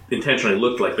intentionally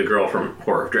looked like the girl from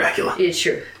Horror of Dracula. It's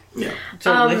true. Yeah.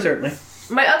 Certainly, certainly.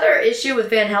 My other issue with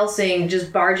Van Helsing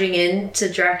just barging into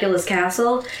Dracula's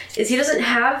castle is he doesn't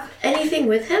have anything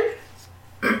with him.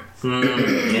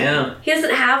 Yeah. He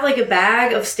doesn't have like a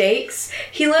bag of steaks.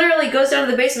 He literally goes down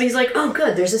to the basement. He's like, "Oh,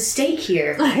 good, there's a steak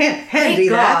here. Handy Thank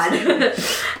God." that.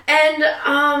 and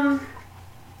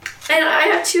I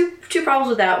have two problems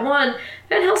with that. One,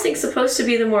 Van Helsing's supposed to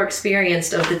be the more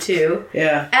experienced of the two.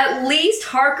 Yeah. At least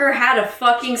Harker had a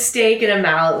fucking steak and a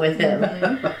mallet with him.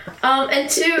 And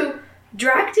two,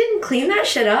 Drac didn't clean that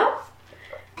shit up.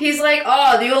 He's like,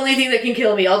 "Oh, the only thing that can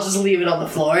kill me, I'll just leave it on the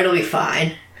floor. It'll be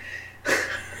fine."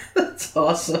 That's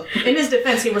awesome. In his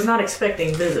defense, he was not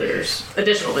expecting visitors,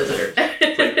 additional visitors.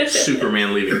 Like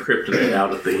Superman leaving Kryptonite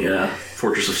out at the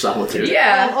Fortress of Solitude.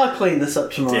 Yeah. I'll clean this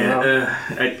up tomorrow.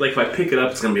 Yeah. Like if I pick it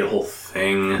up, it's going to be a whole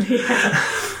thing.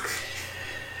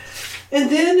 And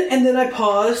then I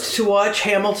paused to watch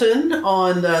Hamilton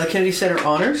on the Kennedy Center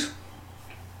Honors.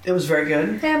 It was very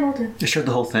good. Hamilton. They showed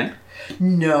the whole thing.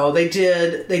 No, they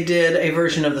did a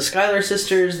version of the Schuyler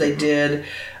Sisters. They did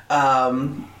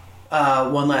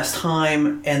One Last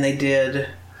Time, and they did.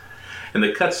 And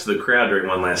the cuts to the crowd during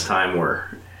One Last Time were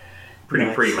pretty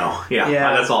Nice. primo. Yeah,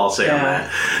 Yeah. that's all I'll say on Yeah. that.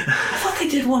 I thought they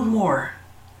did one more.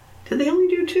 Did they only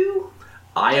do two?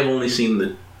 I have only seen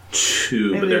the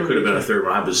two, Maybe but there they could have were been a third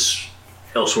one. I was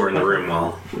elsewhere in the room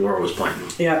while Laura was playing.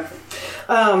 Yeah.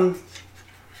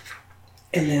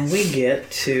 And then we get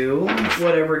to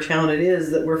whatever town it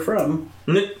is that we're from.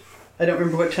 I don't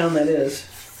remember what town that is.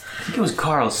 I think it was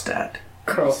Karlstadt.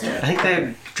 Carlstadt. I think they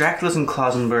had Dracula's in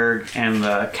Klausenberg, and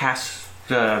the cast,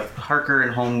 Harker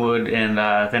and Homewood and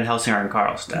Van Helsing are in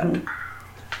Karlstadt.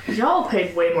 Y'all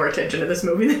paid way more attention to this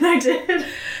movie than I did.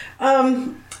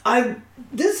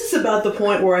 This is about the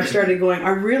point where I started going, I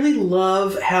really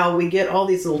love how we get all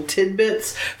these little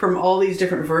tidbits from all these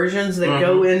different versions that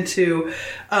go into...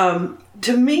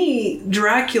 to me,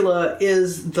 Dracula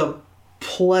is the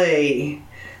play,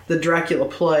 the Dracula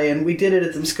play, and we did it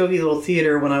at the Muskogee Little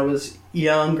Theater when I was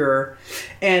younger.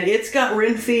 And it's got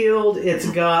Renfield, it's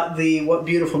got the what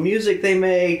beautiful music they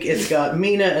make, it's got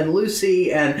Mina and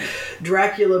Lucy and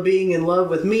Dracula being in love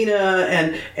with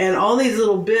Mina and all these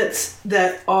little bits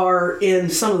that are in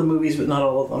some of the movies but not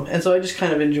all of them. And so I just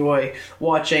kind of enjoy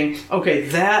watching, okay,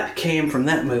 that came from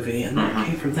that movie and that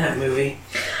came from that movie.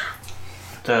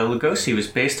 Lugosi was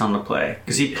based on the play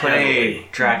because he played Heavily.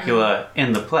 Dracula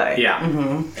in the play. Yeah,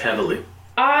 heavily.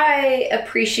 I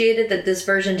appreciated that this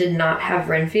version did not have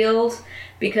Renfield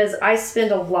because I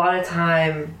spend a lot of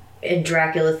time in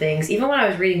Dracula things, even when I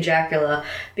was reading Dracula,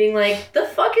 being like, the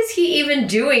fuck is he even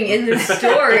doing in this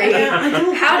story?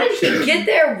 How did he get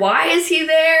there? Why is he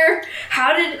there?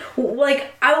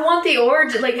 I want the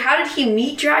origin, how did he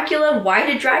meet Dracula? Why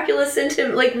did Dracula send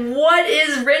him? What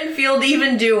is Renfield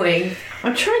even doing?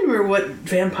 I'm trying to remember what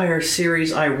vampire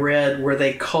series I read where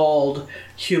they called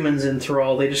humans in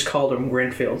thrall. They just called them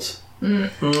Renfields.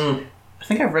 I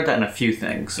think I've read that in a few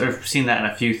things, or seen that in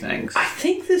a few things. I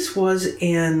think this was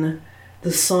in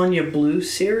the Sonya Blue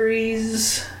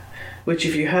series, which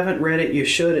if you haven't read it, you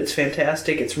should. It's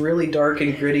fantastic. It's really dark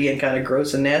and gritty and kind of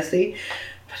gross and nasty,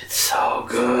 but it's so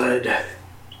good.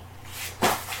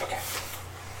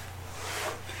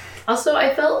 Also,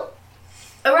 I felt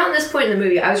around this point in the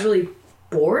movie, I was really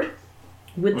bored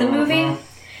with the movie.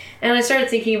 And I started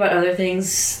thinking about other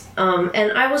things.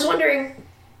 And I was wondering,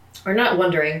 or not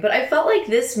wondering, but I felt like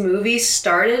this movie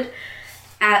started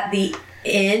at the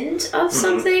end of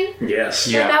something. Yes.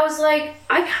 Yeah. And I was like,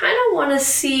 I kind of want to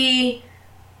see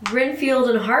Renfield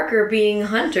and Harker being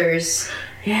hunters.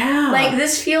 Yeah.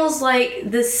 This feels like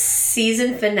the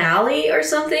season finale or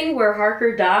something where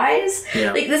Harker dies.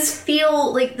 Yeah.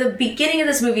 The beginning of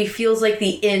this movie feels like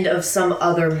the end of some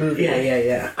other movie.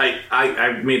 Yeah.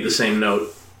 I made the same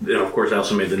note. And of course, I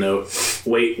also made the note,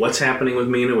 wait, what's happening with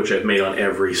Mina? Which I've made on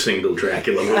every single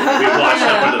Dracula movie we've watched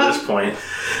up until this point.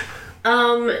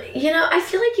 I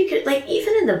feel like you could,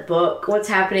 even in the book, what's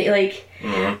happening,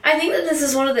 I I think that this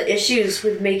is one of the issues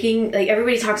with making, like,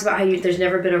 everybody talks about how there's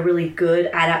never been a really good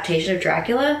adaptation of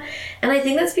Dracula, and I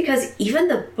think that's because even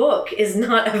the book is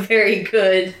not a very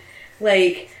good,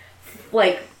 like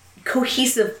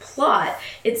cohesive plot.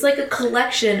 It's like a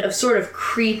collection of sort of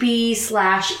creepy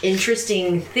 /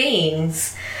 interesting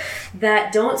things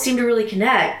that don't seem to really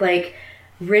connect. Like,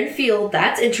 Renfield,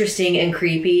 that's interesting and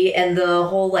creepy, and the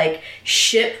whole, like,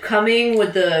 ship coming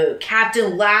with the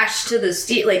captain lashed to the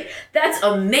steel, like, that's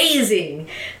amazing.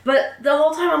 But the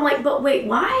whole time I'm like, but wait,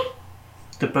 why?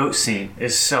 The boat scene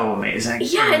is so amazing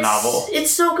Yeah, in the novel. It's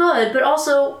so good, but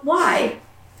also, why?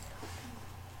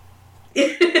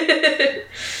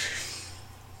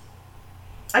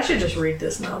 I should just read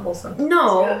this novel sometime.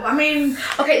 No. I mean,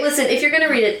 Okay, listen, if you're gonna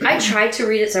read it, I tried to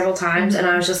read it several times and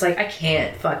I was just like, I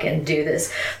can't fucking do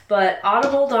this. But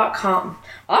audible.com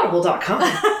for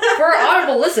our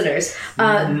Audible listeners,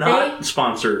 Not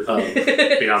sponsored of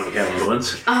Beyond the Cat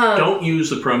Influence. Don't use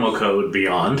the promo code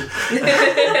Beyond.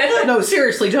 No,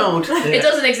 seriously, don't. it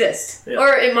doesn't exist. Yeah.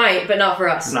 Or it might, but not for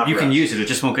us. Not You for can us. use it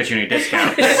just won't get you any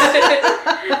discount.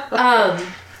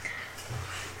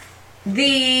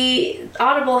 The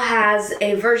Audible has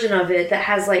a version of it that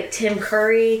has like Tim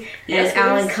Curry Yes, and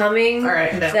Alan please. Cumming All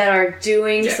right, no. that are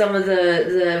doing Yeah. some of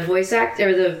the voice act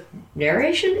or the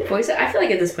narration voice. I feel like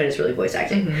at this point it's really voice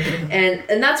acting,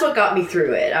 and that's what got me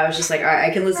through it. I was just like, all right,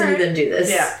 I can listen to them do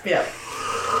this. yeah.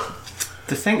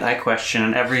 The thing I question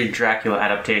in every Dracula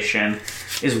adaptation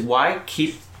is why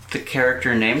keep the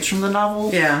character names from the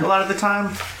novel Yeah. a lot of the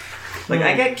time. Like,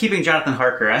 I get keeping Jonathan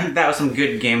Harker. I think that was some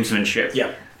good gamesmanship.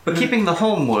 Yeah. But keeping the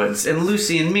Holmwoods and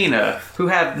Lucy and Mina, who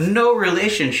have no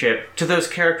relationship to those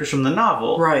characters from the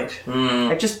novel, Right.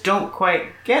 I just don't quite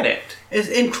get it.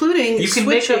 Including You can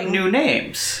switching, make up new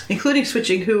names. including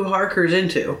switching who Harker's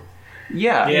into.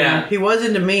 Yeah. Yeah. He was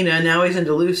into Mina, now he's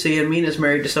into Lucy, and Mina's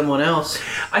married to someone else.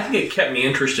 I think it kept me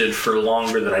interested for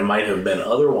longer than I might have been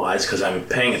otherwise because I'm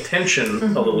paying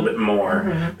attention a little bit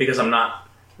more because I'm not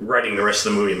writing the rest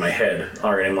of the movie in my head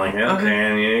already. I'm like,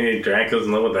 okay, yeah, Dracula's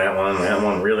in love with that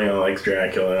one really likes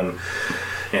Dracula, and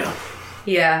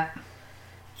Yeah.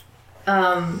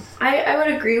 I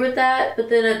would agree with that, but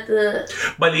then at the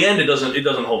by the end it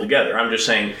doesn't hold together. I'm just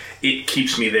saying it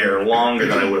keeps me there longer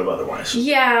than I would have otherwise.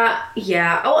 yeah.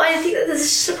 Oh, I think that this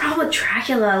is just a problem with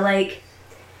Dracula. Like,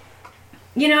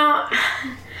 you know,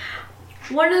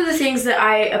 one of the things that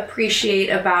I appreciate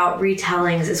about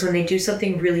retellings is when they do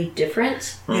something really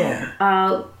different.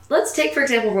 Yeah. Let's take, for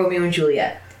example, Romeo and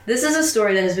Juliet. This is a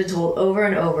story that has been told over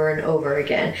and over and over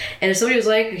again. And if somebody was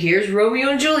like, here's Romeo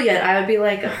and Juliet, I would be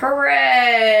like,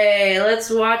 hooray, let's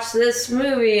watch this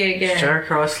movie again.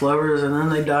 Star-crossed lovers, and then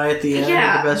they die at the end.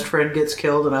 Yeah. And the best friend gets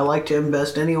killed, and I liked him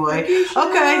best anyway.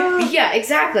 Okay. Yeah,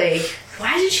 exactly.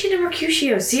 Why did she know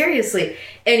Mercutio? Seriously.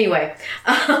 Anyway,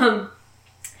 Because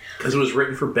it was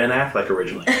written for Ben Affleck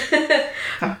originally.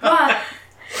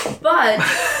 but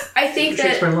I think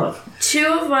Shakespeare in that Love. two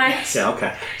of my Yeah,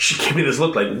 okay. She gave me this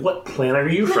look like, what planet are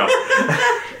you from?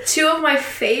 two of my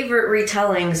favorite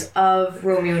retellings of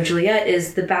Romeo and Juliet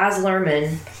is the Baz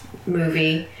Luhrmann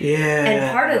movie. Yeah.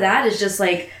 And part of that is just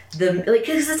like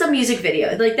because it's a music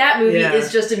video. Like that movie Yeah. is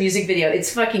just a music video.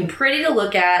 It's fucking pretty to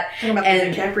look at. Talking about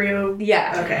And- the DiCaprio.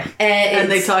 Yeah. Okay.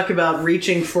 And they it's- talk about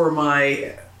reaching for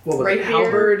my, what was it, Rapier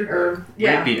halberd? or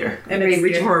yeah. Rapier. And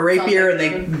Reaching for a rapier, and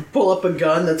Something. they pull up a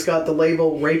gun that's got the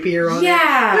label rapier on it.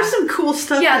 Yeah. There's some cool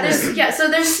stuff Yeah, in there's it. so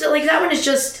there's like that one is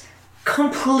just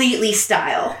completely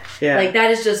style. Yeah. Like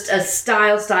that is just a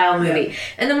style movie.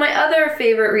 And then my other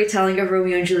favorite retelling of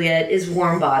Romeo and Juliet is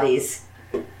Warm Bodies.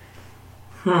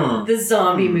 The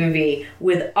zombie movie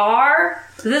with R,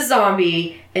 the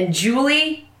zombie, and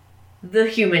Julie, the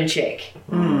human chick.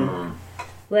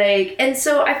 Like, and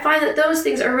so I find that those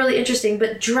things are really interesting,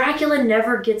 but Dracula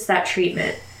never gets that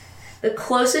treatment. The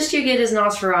closest you get is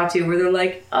Nosferatu, where they're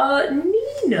like,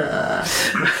 Nina.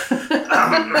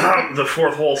 The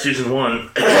fourth wall, season 1.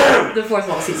 The fourth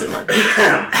wall, season 1.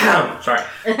 Sorry.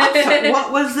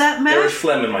 What was that, There was Matt?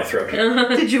 phlegm in my throat.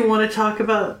 Did you want to talk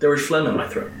about? There was phlegm in my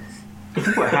throat. I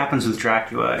think what happens with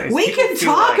Dracula is We people can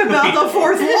feel talk like- about the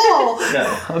fourth wall.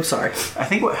 No. I'm sorry. I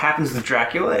think what happens with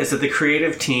Dracula is that the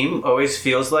creative team always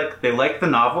feels like they like the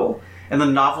novel, and the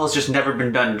novel has just never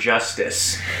been done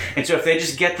justice. And so if they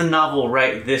just get the novel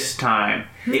right this time,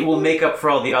 it will make up for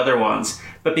all the other ones.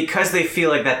 But because they feel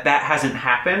like that hasn't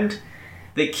happened,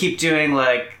 they keep doing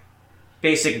like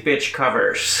basic bitch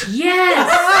covers.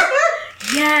 Yes!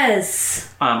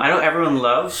 Yes! I know everyone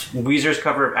loves Weezer's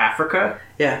cover of Africa,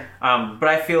 Yeah. but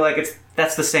I feel like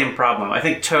that's the same problem. I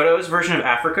think Toto's version of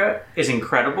Africa is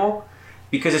incredible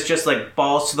because it's just like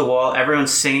balls to the wall.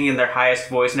 Everyone's singing in their highest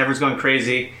voice and everyone's going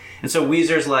crazy. And so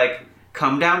Weezer's like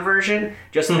come down version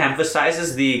just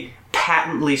emphasizes the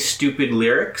patently stupid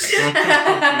lyrics.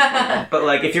 But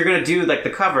like if you're gonna do like the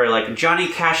cover, like Johnny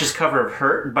Cash's cover of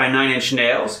Hurt by Nine Inch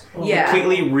Nails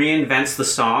completely reinvents the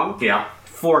song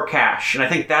for Cash. And I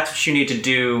think that's what you need to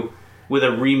do with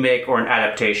a remake or an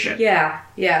adaptation. Yeah.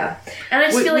 And I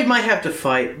just feel like we might have to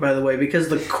fight, by the way, because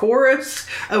the chorus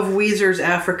of Weezer's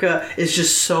Africa is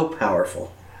just so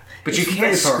powerful. But you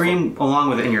can't scream along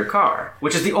with it in your car,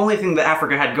 which is the only thing that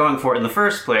Africa had going for it in the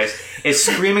first place, is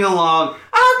screaming along,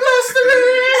 I bless the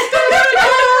land of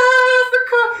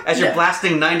Africa, as you're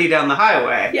blasting 90 down the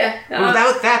highway. Yeah. But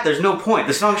without that, there's no point.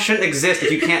 The song shouldn't exist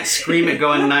if you can't scream it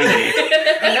going 90.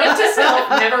 Note to self,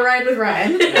 never ride with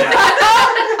Ryan.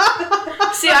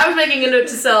 See, I was making a note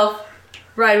to self,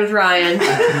 ride with Ryan,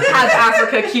 have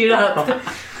Africa queued up.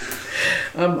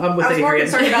 I'm with I was more Adrian.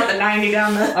 concerned about the 90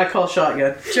 down the... I call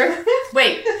shotgun. Sure.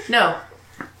 Wait, no.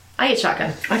 I get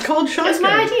shotgun. I called shotgun. It's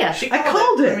my idea. I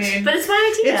called it. I mean, But it's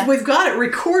my idea. We've got it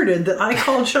recorded that I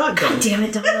called shotgun. Damn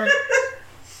it, Donna.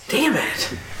 Damn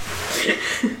it.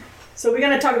 so we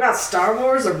gonna talk about Star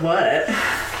Wars or what?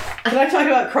 Can I talk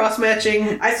about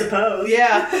cross-matching? I suppose.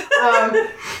 Yeah.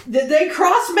 Did they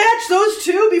cross-match those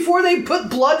two before they put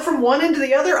blood from one into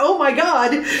the other? Oh my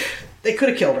god. They could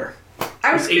have killed her.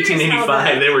 I was curious how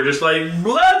 1885, they were just like,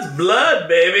 blood's blood,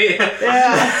 baby.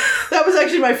 Yeah. That was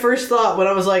actually my first thought when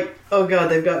I was like, oh god,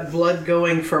 they've got blood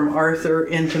going from Arthur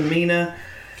into Mina.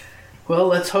 Well,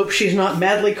 let's hope she's not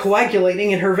madly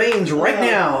coagulating in her veins right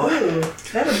now. Ooh,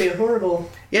 that would be a horrible...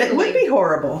 Yeah, it would be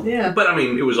horrible. Yeah. But I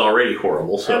mean, it was already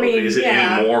horrible, so I mean, is it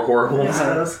yeah. even more horrible? I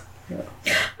suppose.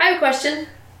 I have a question.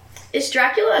 Is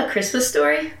Dracula a Christmas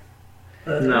story?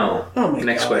 No. Oh my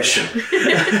Next god. question.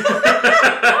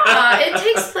 It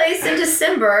takes place in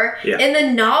December. Yeah. In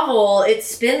the novel, it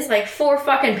spends like 4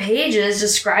 fucking pages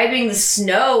describing the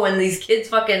snow and these kids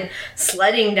fucking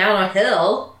sledding down a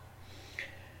hill.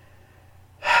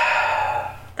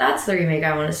 That's the remake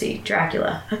I want to see.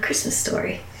 Dracula, A Christmas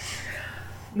Story.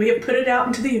 We have put it out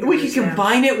into the universe. We could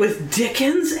combine it with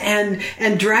Dickens and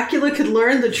Dracula could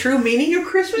learn the true meaning of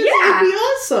Christmas? Yeah. That would be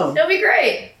awesome. That'll be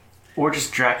great. Or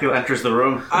just Dracula enters the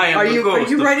room. I am Are the you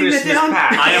ghost of writing that Christmas down?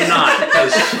 Past. I am not,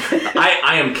 because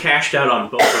I am cashed out on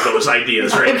both of those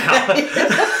ideas right now.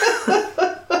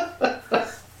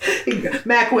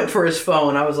 Mac went for his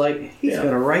phone. I was like, he's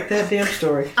going to write that damn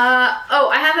story.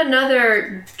 I have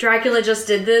another. Dracula just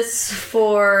did this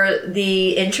for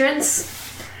the entrance.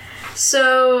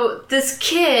 So this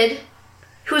kid,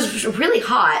 who was really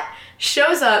hot,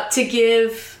 shows up to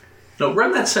give No,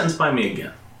 run that sentence by me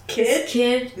again.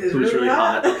 kid. Who's really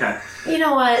hot? Okay. You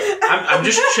know what? I'm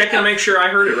just checking to make sure I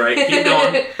heard it right. Keep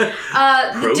going.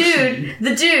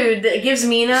 The dude that gives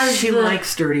Mina She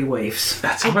likes dirty waifs.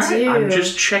 That's I all right. do. I'm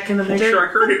just checking to make sure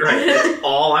I heard it right. That's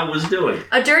all I was doing.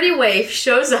 a dirty waif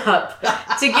shows up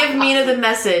to give Mina the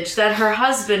message that her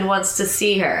husband wants to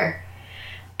see her.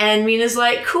 And Mina's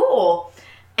like, cool.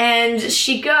 And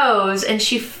she goes and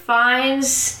she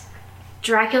finds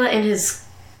Dracula in his,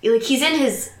 like, he's in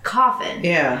his coffin.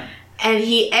 Yeah. And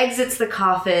he exits the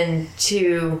coffin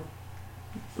to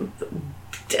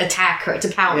attack her, to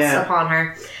pounce upon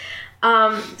her.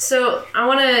 So I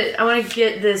wanna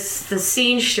get the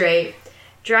scene straight.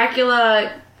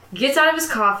 Dracula gets out of his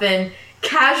coffin,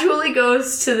 casually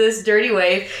goes to this dirty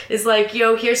waif, is like,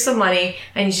 yo, here's some money,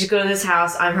 and you should go to this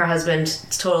house. I'm her husband.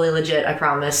 It's totally legit, I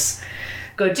promise.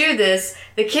 Go do this.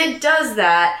 The kid does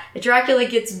that. Dracula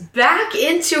gets back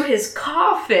into his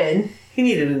coffin He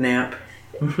needed a nap.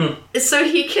 so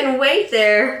he can wait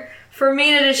there for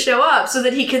Mina to show up so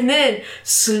that he can then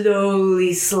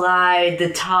slowly slide the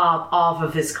top off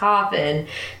of his coffin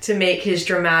to make his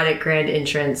dramatic grand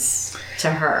entrance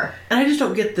to her. And I just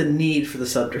don't get the need for the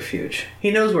subterfuge.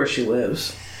 He knows where she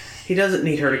lives. He doesn't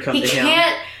need her to come He to him.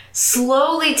 can't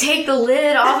slowly take the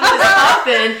lid off of his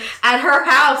coffin at her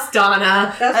house,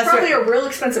 Donna. That's probably a real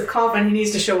expensive coffin. He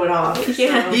needs to show it off.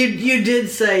 Yeah. You did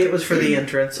say it was for the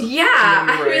entrance. Yeah, You're I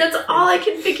mean, right. that's all I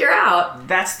can figure out.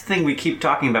 That's the thing we keep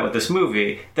talking about with this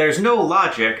movie. There's no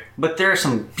logic, but there are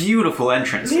some beautiful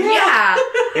entrances. Yeah.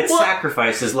 It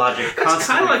sacrifices logic It's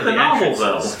constantly. kind of like for the novel,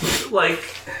 entrances. though. Like,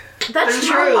 That's there's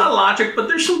true. not a lot of logic, but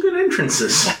there's some good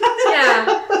entrances.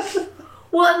 Yeah.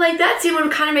 Well, and like that scene would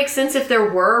kind of make sense if there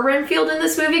were a Renfield in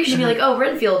this movie, because you'd be like, oh,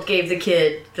 Renfield gave the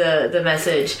kid the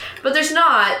message. But there's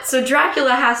not, so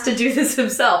Dracula has to do this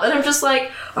himself. And I'm just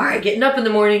like, all right, getting up in the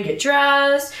morning, get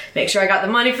dressed, make sure I got the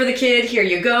money for the kid, here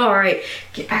you go. All right,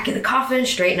 get back in the coffin,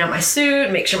 straighten out my suit,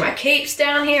 make sure my cape's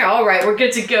down here. All right, we're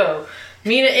good to go.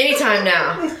 Mina, anytime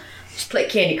now. Just play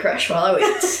Candy Crush while I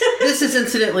wait. This is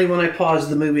incidentally when I paused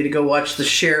the movie to go watch the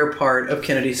Cher part of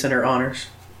Kennedy Center Honors.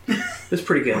 was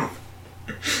pretty good.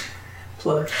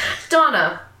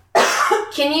 Donna,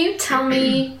 can you tell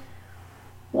me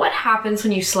what happens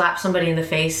when you slap somebody in the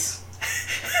face?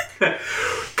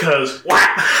 Cause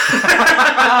whap!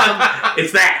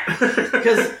 It's that.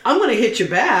 Because I'm going to hit you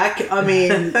back. I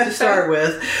mean, to start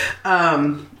with,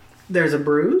 there's a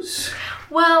bruise.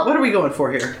 Well, What are we going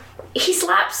for here? he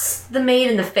slaps the maid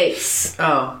in the face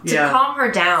Oh, to yeah. calm her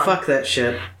down. Fuck that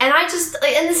shit. And I just,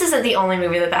 and this isn't the only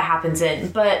movie that happens in,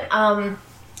 but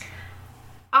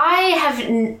I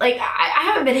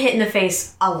haven't been hit in the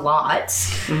face a lot,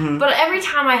 but every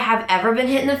time I have ever been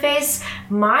hit in the face,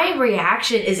 my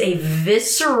reaction is a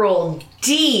visceral,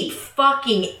 deep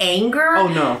fucking anger. Oh,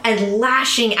 no. And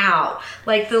lashing out.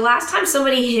 Like the last time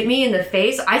somebody hit me in the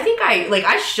face, I think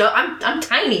I'm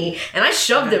tiny and I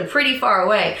shoved them pretty far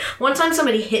away. One time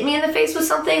somebody hit me in the face with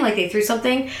something, like they threw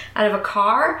something out of a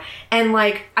car, and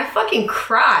like I fucking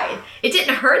cried. It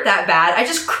didn't hurt that bad. I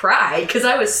just cried because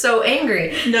I was so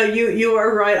angry. No, you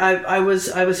are right. I was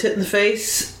hit in the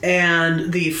face,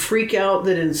 and the freak out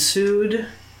that ensued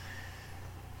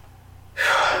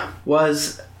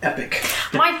was epic.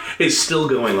 It's still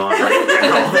going on.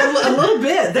 A little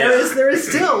bit. There is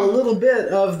still a little bit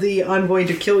of the "I'm going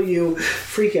to kill you"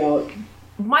 freak out.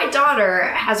 My daughter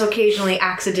has occasionally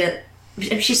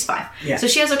she's 5. Yeah. So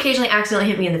she has occasionally accidentally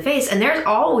hit me in the face, and there's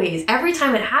always, every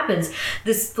time it happens,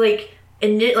 this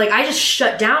I just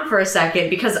shut down for a second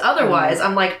because otherwise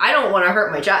I'm like, I don't want to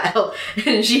hurt my child.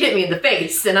 And she hit me in the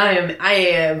face, and I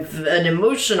have an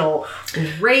emotional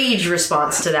rage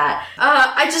response to that.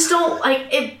 I just don't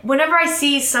like it. Whenever I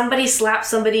see somebody slap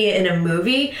somebody in a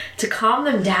movie to calm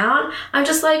them down, I'm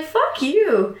just like, fuck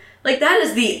you. Like, that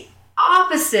is the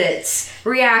opposite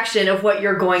reaction of what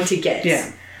you're going to get.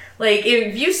 Yeah. Like,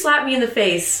 if you slap me in the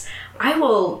face, I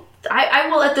will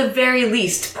at the very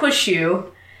least push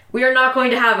you. We are not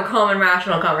going to have a calm and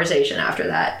rational conversation after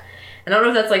that. And I don't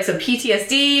know if that's like some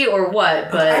PTSD or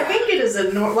what, but I think it is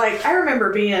I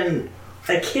remember being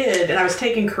a kid and I was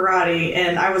taking karate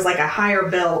and I was like a higher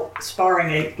belt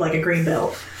sparring a green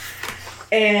belt.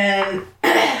 And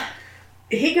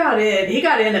he got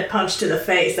in a punch to the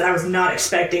face that I was not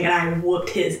expecting, and I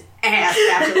whooped his ass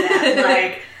after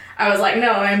that. I was like,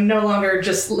 no, I'm no longer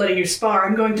just letting you spar.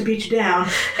 I'm going to beat you down.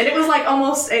 And it was like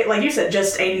almost, like you said,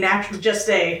 just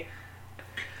a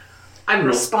I don't know.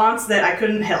 response that I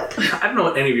couldn't help. I don't know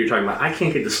what any of you are talking about. I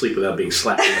can't get to sleep without being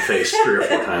slapped in the face 3 or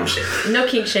 4 times. no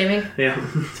kink shaming. Yeah.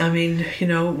 I mean,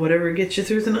 whatever gets you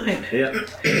through the night.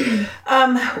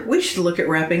 Yeah. We should look at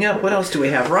wrapping up. What else do we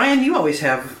have? Ryan, you always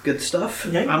have good stuff.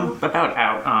 I'm about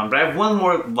out, but I have one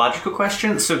more logical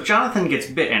question. So Jonathan gets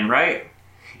bitten, right?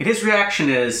 And his reaction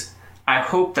is, I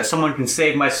hope that someone can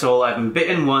save my soul. I've been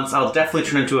bitten once. I'll definitely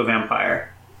turn into a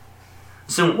vampire.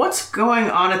 So what's going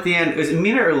on at the end? Is it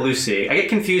Mina or Lucy? I get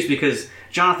confused because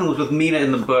Jonathan was with Mina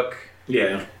in the book.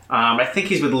 Yeah. I think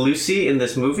he's with Lucy in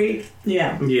this movie.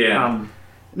 Yeah. Yeah.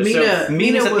 Mina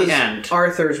Mina's at was the end.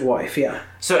 Arthur's wife, yeah.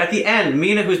 So at the end,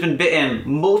 Mina, who's been bitten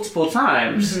multiple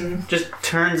times, just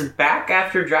turns back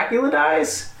after Dracula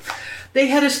dies? They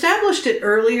had established it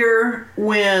earlier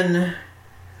when...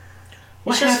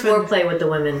 It's just foreplay with the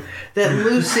women. That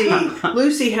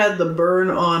Lucy had the burn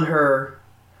on her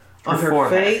forehead.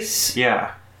 face.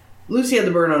 Yeah. Lucy had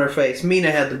the burn on her face.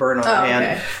 Mina had the burn on her hand.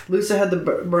 Okay. Lucy had the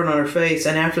burn on her face,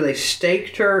 and after they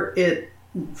staked her, it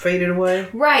faded away.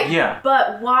 Right. Yeah.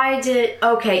 But why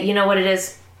okay, you know what it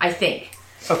is? I think.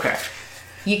 Okay.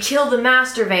 You kill the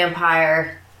master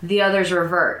vampire, the others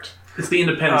revert. It's the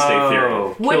Independence Day theory.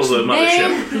 Kill Which the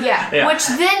mothership. then, which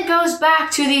then goes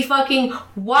back to the fucking,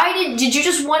 did you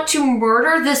just want to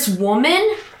murder this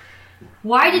woman?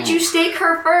 Why did you stake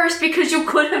her first? Because you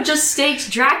could have just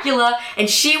staked Dracula and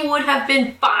she would have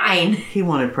been fine. He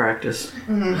wanted practice.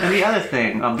 And the other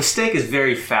thing, the stake is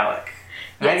very phallic.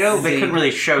 And I know they couldn't really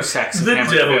show sex in The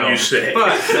Hammer devil, film, you say.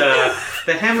 but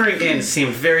the hammering in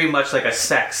seemed very much like a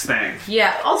sex thing.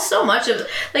 Yeah, so much of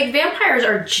vampires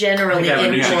are I generally have a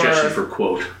in new suggestion for. for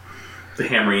quote. The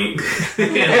hammering.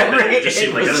 It just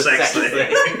seemed like a sex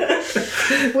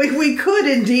thing. We could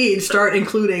indeed start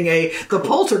including the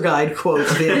Poltergeist quote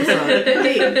at the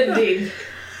end. Indeed.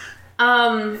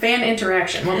 Fan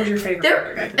interaction. What was your favorite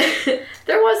part?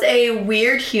 There was a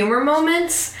weird humor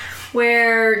moment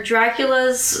where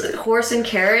Dracula's horse and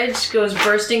carriage goes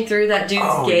bursting through that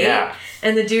dude's gate. Yeah.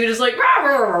 And the dude is like, rah,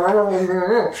 rah, rah, rah,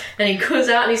 rah, and he goes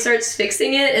out and he starts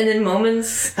fixing it, and then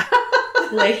moments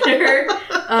later,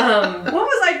 What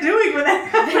was I doing when that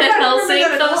happened? Van Helsing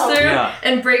comes through Yeah.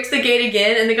 and breaks the gate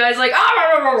again, and the guy's like,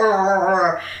 ah, rah, rah, rah, rah,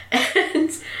 rah.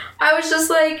 And I was just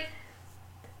like,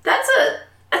 that's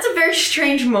That's a very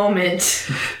strange moment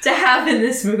to have in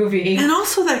this movie. And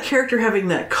also that character having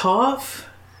that cough.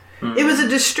 It was a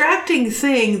distracting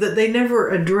thing that they never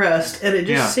addressed, and it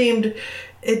just seemed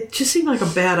like a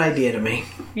bad idea to me.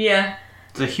 Yeah.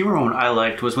 The humor one I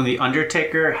liked was when the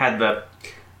Undertaker had the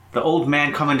old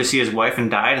man come in to see his wife and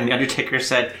died, and the Undertaker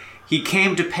said he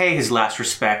came to pay his last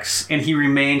respects, and he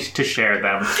remained to share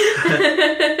them.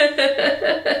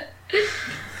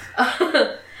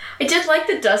 I did like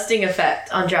the dusting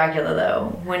effect on Dracula,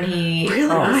 though, when he...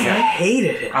 Really? I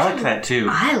hated it. I liked that too.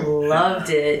 I loved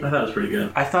it. I thought it was pretty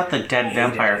good. I thought the dead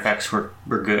vampire effects were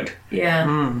good. Yeah.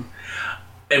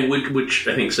 And which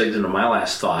I think segues into my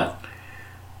last thought.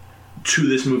 To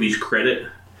this movie's credit,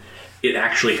 it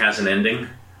actually has an ending.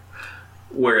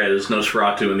 Whereas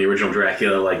Nosferatu and the original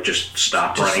Dracula, just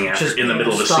stopped running after in the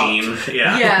middle of the scene.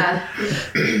 Yeah. Yeah.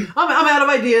 I'm out of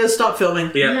ideas. Stop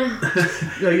filming. Yeah.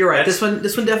 No, you're right. This one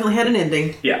definitely had an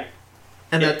ending, Yeah.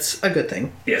 and that's a good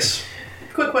thing. Yes.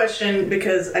 Quick question,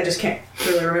 because I just can't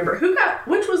really remember.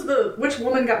 Which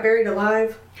woman got buried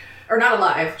alive? Or not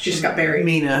alive, she just got buried.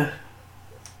 Mina,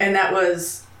 And that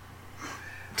was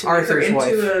to Arthur's make her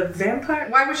into wife. a vampire?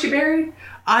 Why was she buried?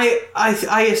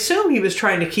 I assume he was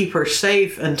trying to keep her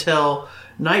safe until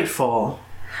nightfall.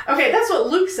 Okay, that's what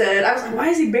Luke said. I was like, why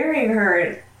is he burying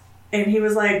her? And he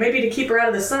was like, maybe to keep her out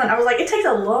of the sun. I was like, it takes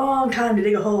a long time to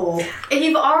dig a hole. And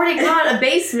you've already got a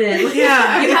basement.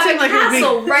 Yeah, You it have seemed a like it would be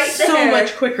castle right so there.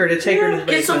 much quicker to take her to the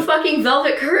Get some basement. fucking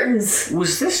velvet curtains.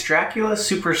 Was this Dracula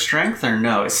super strength or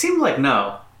no? It seemed like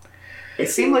no. It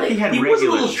seemed like he had He was a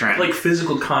regular little strength.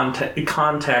 physical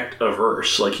contact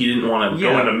averse. He didn't want to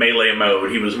go into melee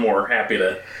mode. He was more happy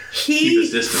to keep He his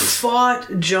distance.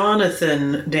 fought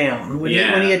Jonathan down when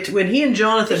Yeah. when he and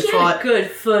Jonathan He had fought. a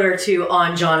good foot or two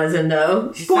on Jonathan, though.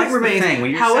 Point That's the remains. thing,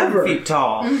 when you're However, 7 feet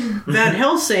tall. Van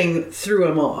Helsing threw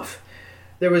him off.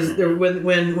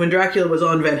 When Dracula was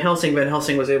on Van Helsing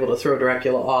was able to throw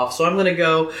Dracula off. So I'm going to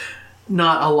go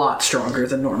not a lot stronger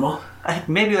than normal. I think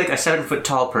maybe a 7 foot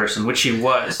tall person, which he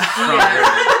was stronger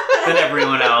than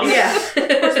everyone else. Yeah.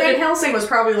 Because Van Helsing was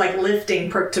probably lifting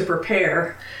to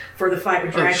prepare for the fight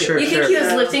with Dracula. sure. You think he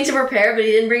was lifting to prepare, but he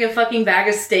didn't bring a fucking bag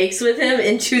of steaks with him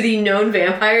into the known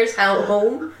vampires'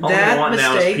 home? All That I want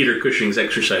now is mistake- Peter Cushing's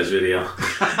exercise video.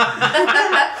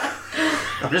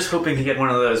 I'm just hoping he get one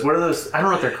of those. What are those? I don't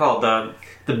know what they're called.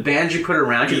 The bands you put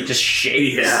around you that just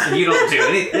shake. Yeah. And you don't do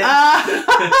anything.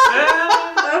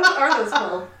 What are those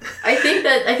called? I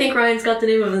think Ryan's got the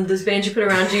name of them. Those bands you put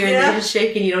around you and Yeah. you just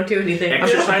shake and you don't do anything.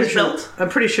 Exercise belt? I'm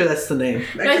pretty sure that's the name.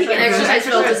 No, I think an exercise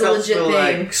belt is a belt's legit for,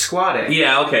 thing. squatting.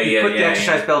 Yeah, okay, You yeah, put the yeah.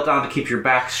 exercise belt on to keep your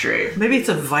back straight. Maybe it's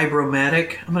a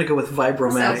vibromatic. I'm going to go with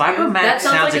vibromatic. Vibromatic That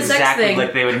sounds sounds like a sex exactly thing.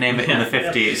 like they would name it in the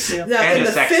 50s. Now, And in a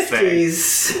the sex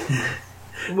 50s.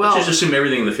 Well, Just assume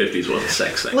everything in the 50s was a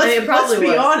sex thing. let's It probably be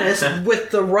was. honest.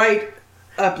 With the right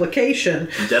application,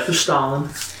 Death of Stalin,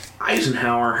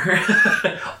 Eisenhower,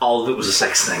 all of it was a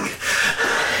sex thing.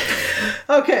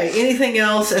 okay. Anything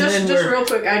else? And then Just we're real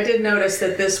quick, I did notice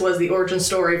that this was the origin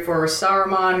story for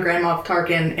Saruman, Grand Moff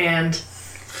Tarkin, and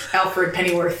Alfred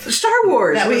Pennyworth. Star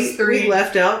Wars. That was three. We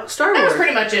left out Star That Wars. was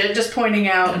pretty much it. Just pointing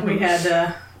out we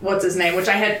had what's his name, which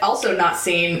I had also not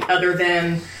seen other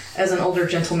than as an older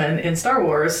gentleman in Star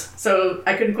Wars. So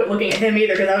I couldn't quit looking at him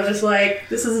either because I was just like,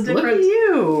 this is a Look at different,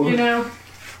 you.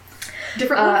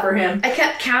 different look for him. I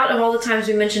kept count of all the times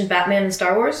we mentioned Batman and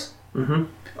Star Wars. Mm-hmm.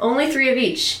 Only 3 of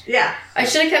each. Yeah. I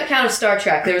should have kept count of Star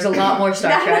Trek. There was a lot more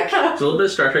Star Trek. It's a little bit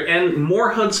of Star Trek and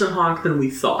more Hudson Hawk than we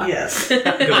thought Yes.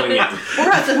 going in.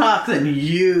 More Hudson Hawk than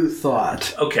you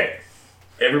thought. Okay.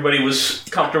 Everybody was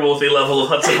comfortable with the level of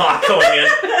Hudson Hawk going in.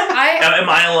 Am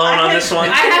I alone on this one?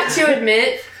 I have to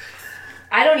admit,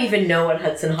 I don't even know what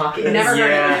Hudson Hawk is. Never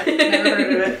Yeah. heard of it. Never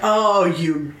heard of it. Oh,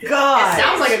 you It guys!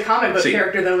 sounds like a comic book See,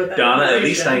 character though. With that Donna, at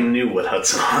least I information. knew what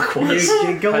Hudson Hawk was.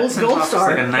 You gold Hudson Hawk's star.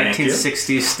 like a Thank you.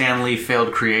 1960s Stan Lee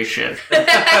failed creation.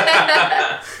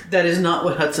 That is not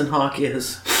what Hudson Hawk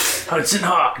is. Hudson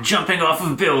Hawk jumping off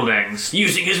of buildings,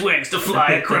 using his wings to fly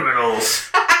at criminals.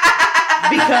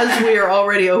 Because we are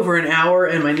already over an hour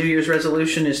and my New Year's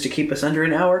resolution is to keep us under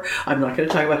an hour, I'm not going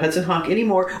to talk about Hudson Hawk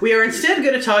anymore. We are instead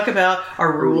going to talk about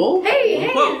our rule.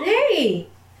 Whoa. Hey!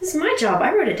 This is my job.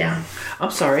 I wrote it down.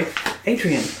 I'm sorry,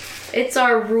 Adrian. It's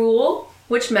our rule,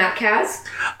 which Matt has.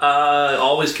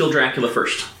 Always kill Dracula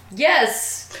first.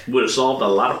 Yes! Would have solved a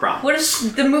lot of problems. What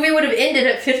if the movie would have ended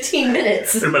at 15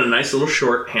 minutes? Would have been a nice little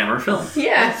short Hammer film.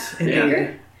 Yeah.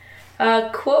 Indeed.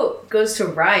 Quote goes to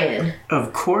Ryan.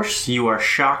 Of course, you are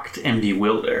shocked and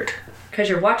bewildered. Because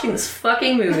you're watching this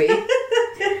fucking movie.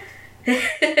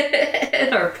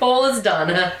 And our poll is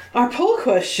Donna. Our poll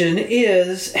question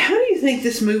is, how do you you think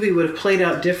this movie would have played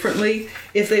out differently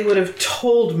if they would have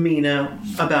told Mina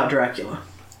about Dracula?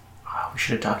 We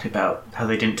should have talked about how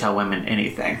they didn't tell women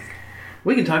anything.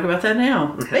 We can talk about that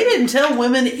now. They didn't tell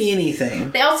women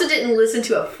anything. They also didn't listen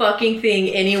to a fucking thing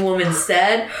any woman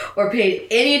said or paid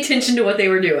any attention to what they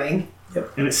were doing.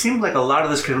 And it seemed like a lot of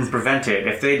this could have been prevented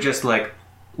if they just, like,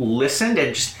 listened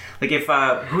and just... Like, if,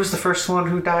 who's the first one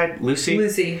who died? Lucy?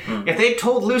 Lucy. If they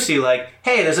told Lucy, like,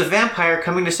 hey, there's a vampire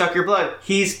coming to suck your blood.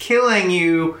 He's killing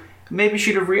you. Maybe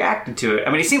she'd have reacted to it.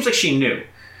 I mean, it seems like she knew.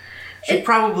 She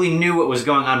probably knew what was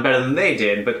going on better than they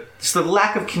did, but just the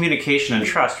lack of communication and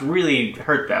trust really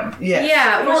hurt them. Yes.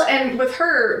 Yeah, Well, well, and with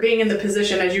her being in the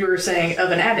position, as you were saying, of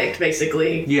an addict,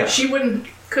 basically, Yeah. she would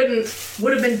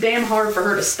have been damn hard for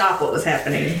her to stop what was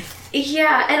happening.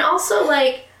 yeah, and also,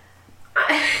 like,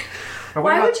 Or what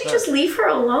why about would you just leave her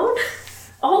alone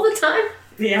all the time?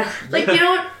 Yeah. Like, you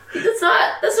don't, that's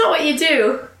not what you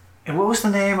do. And what was the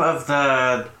name of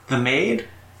the maid?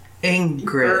 Ingrid.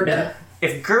 Gerda.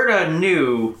 If Gerda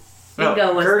knew... No,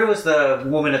 Inga was- Gerda was the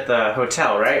woman at the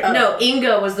hotel, right? No,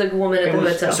 Inga was the woman at the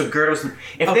hotel. So Gerda was...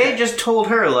 If Okay. they had just told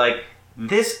her, like,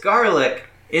 this garlic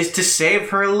is to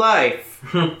save her life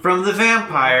from the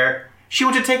vampire, she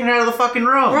would have taken her out of the fucking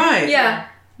room. Right. Yeah,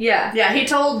 yeah. Yeah, he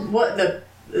told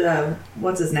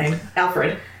what's his name?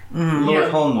 Alfred. Lord Yeah.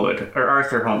 Holmwood, or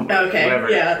Arthur Holmwood. Okay, whatever.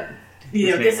 yeah.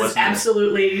 You know, His name this is wasn't it.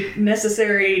 absolutely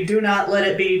necessary. Do not let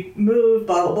it be moved,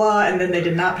 blah, blah, blah. And then they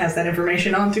did not pass that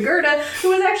information on to Gerda, who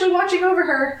was actually watching over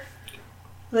her.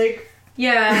 Like,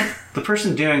 Yeah. The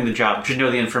person doing the job should know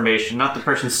the information, not the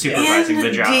person supervising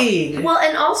the job. Indeed. Well,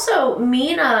 and also,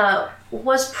 Mina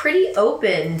was pretty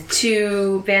open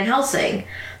to Van Helsing.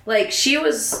 Like, she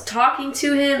was talking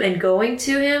to him and going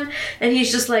to him, and he's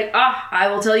just like, I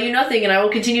will tell you nothing, and I will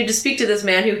continue to speak to this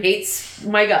man who hates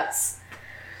my guts.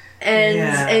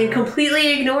 And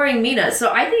completely ignoring Mina.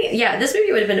 So I think, this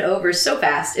movie would have been over so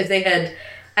fast if they had,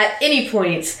 at any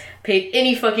point, paid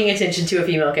any fucking attention to a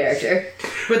female character.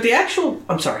 But the actual...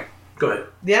 I'm sorry. Go ahead.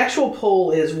 The actual poll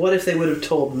is, what if they would have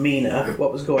told Mina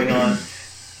what was going on?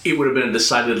 It would have been a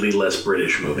decidedly less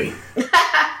British movie.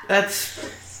 That's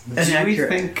Do we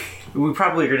think... We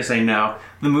probably are going to say no.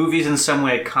 The movie's in some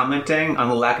way commenting on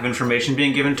the lack of information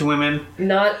being given to women.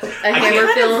 Not a Hammer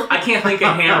film. I can't think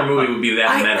a Hammer movie would be that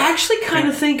I meta. actually kind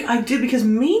of think I did, because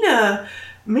Mina's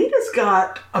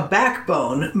got a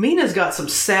backbone. Mina's got some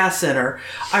sass in her.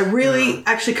 I really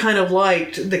actually kind of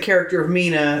liked the character of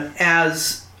Mina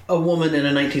as a woman in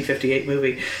a 1958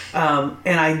 movie.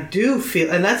 And I do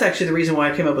feel, and that's actually the reason why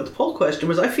I came up with the poll question,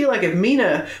 was I feel like if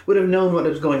Mina would have known what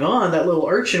was going on, that little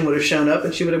urchin would have shown up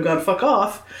and she would have gone fuck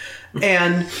off.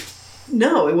 And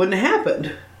no, it wouldn't have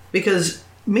happened, because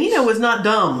Mina was not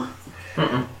dumb.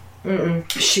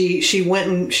 She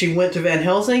went to Van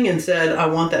Helsing and said, I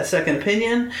want that second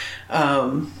opinion.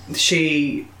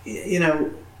 She,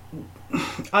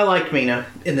 I liked Mina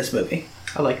in this movie.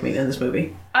 I liked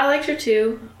I liked her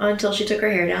too, until she took her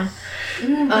hair down.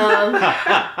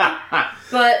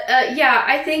 But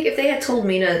I think if they had told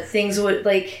Mina, things would,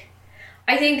 like...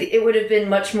 I think it would have been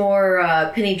much more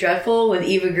Penny Dreadful with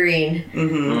Eva Green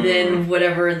than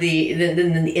whatever the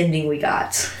ending we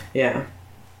got. Yeah.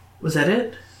 Was that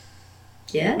it?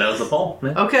 Yeah. That was the poll.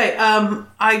 Yeah. Okay,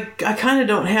 I kind of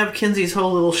don't have Kinsey's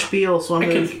whole little spiel, so I'm I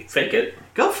going can to fake it.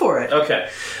 go for it. Okay.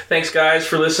 Thanks, guys,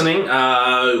 for listening.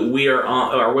 We are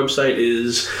on... Our website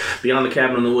is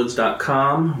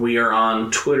beyondthecabininthe.woods.com. We are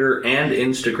on Twitter and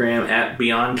Instagram at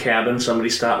Beyond Cabin. Somebody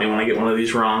stop me when I get one of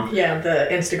these wrong. yeah, the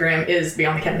Instagram is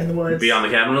Beyond the Cabin in the Woods. Beyond the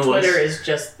Cabin in the Woods. Twitter is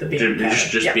just the Beyond Cabin.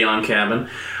 Just Yeah. Beyond Cabin.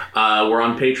 We're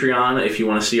on Patreon. If you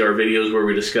want to see our videos where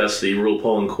we discuss the rule,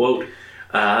 poll, and quote,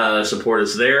 support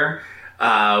us there.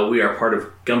 We are part of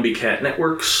Gumby Cat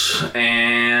Networks,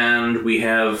 and we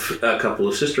have a couple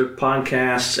of sister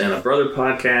podcasts and a brother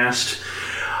podcast.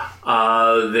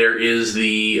 There is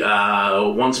the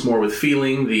Once More with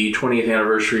Feeling, the 20th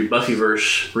anniversary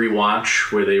Buffyverse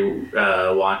rewatch, where they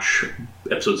watch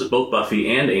episodes of both Buffy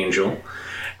and Angel.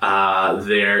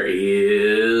 There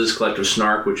is Collective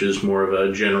Snark, which is more of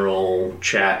a general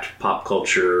chat, pop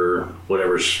culture,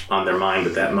 whatever's on their mind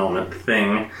at that moment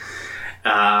thing.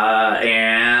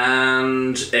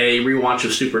 And a rewatch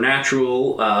of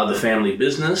Supernatural, The Family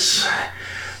Business.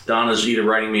 Donna's either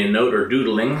writing me a note or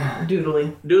doodling,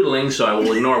 so I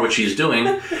will ignore what she's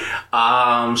doing.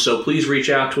 So please reach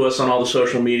out to us on all the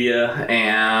social media,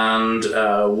 and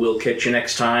we'll catch you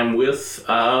next time with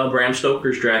Bram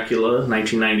Stoker's Dracula,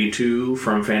 1992,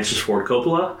 from Francis Ford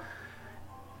Coppola.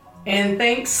 And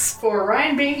thanks for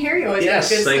Ryan being here. You always Yes,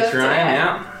 got good thanks, stuff to Ryan. add.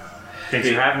 Yeah. Thanks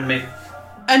for having me.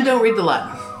 And don't read the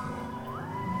Latin.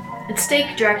 And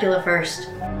stake Dracula first.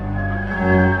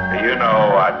 Beyond You know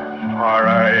what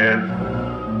horror is.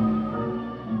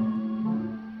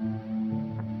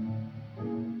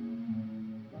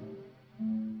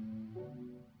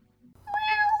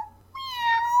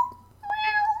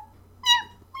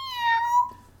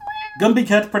 Gumby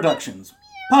Cat Productions.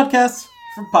 Podcasts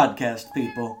for podcast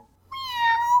people.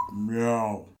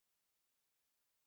 Meow.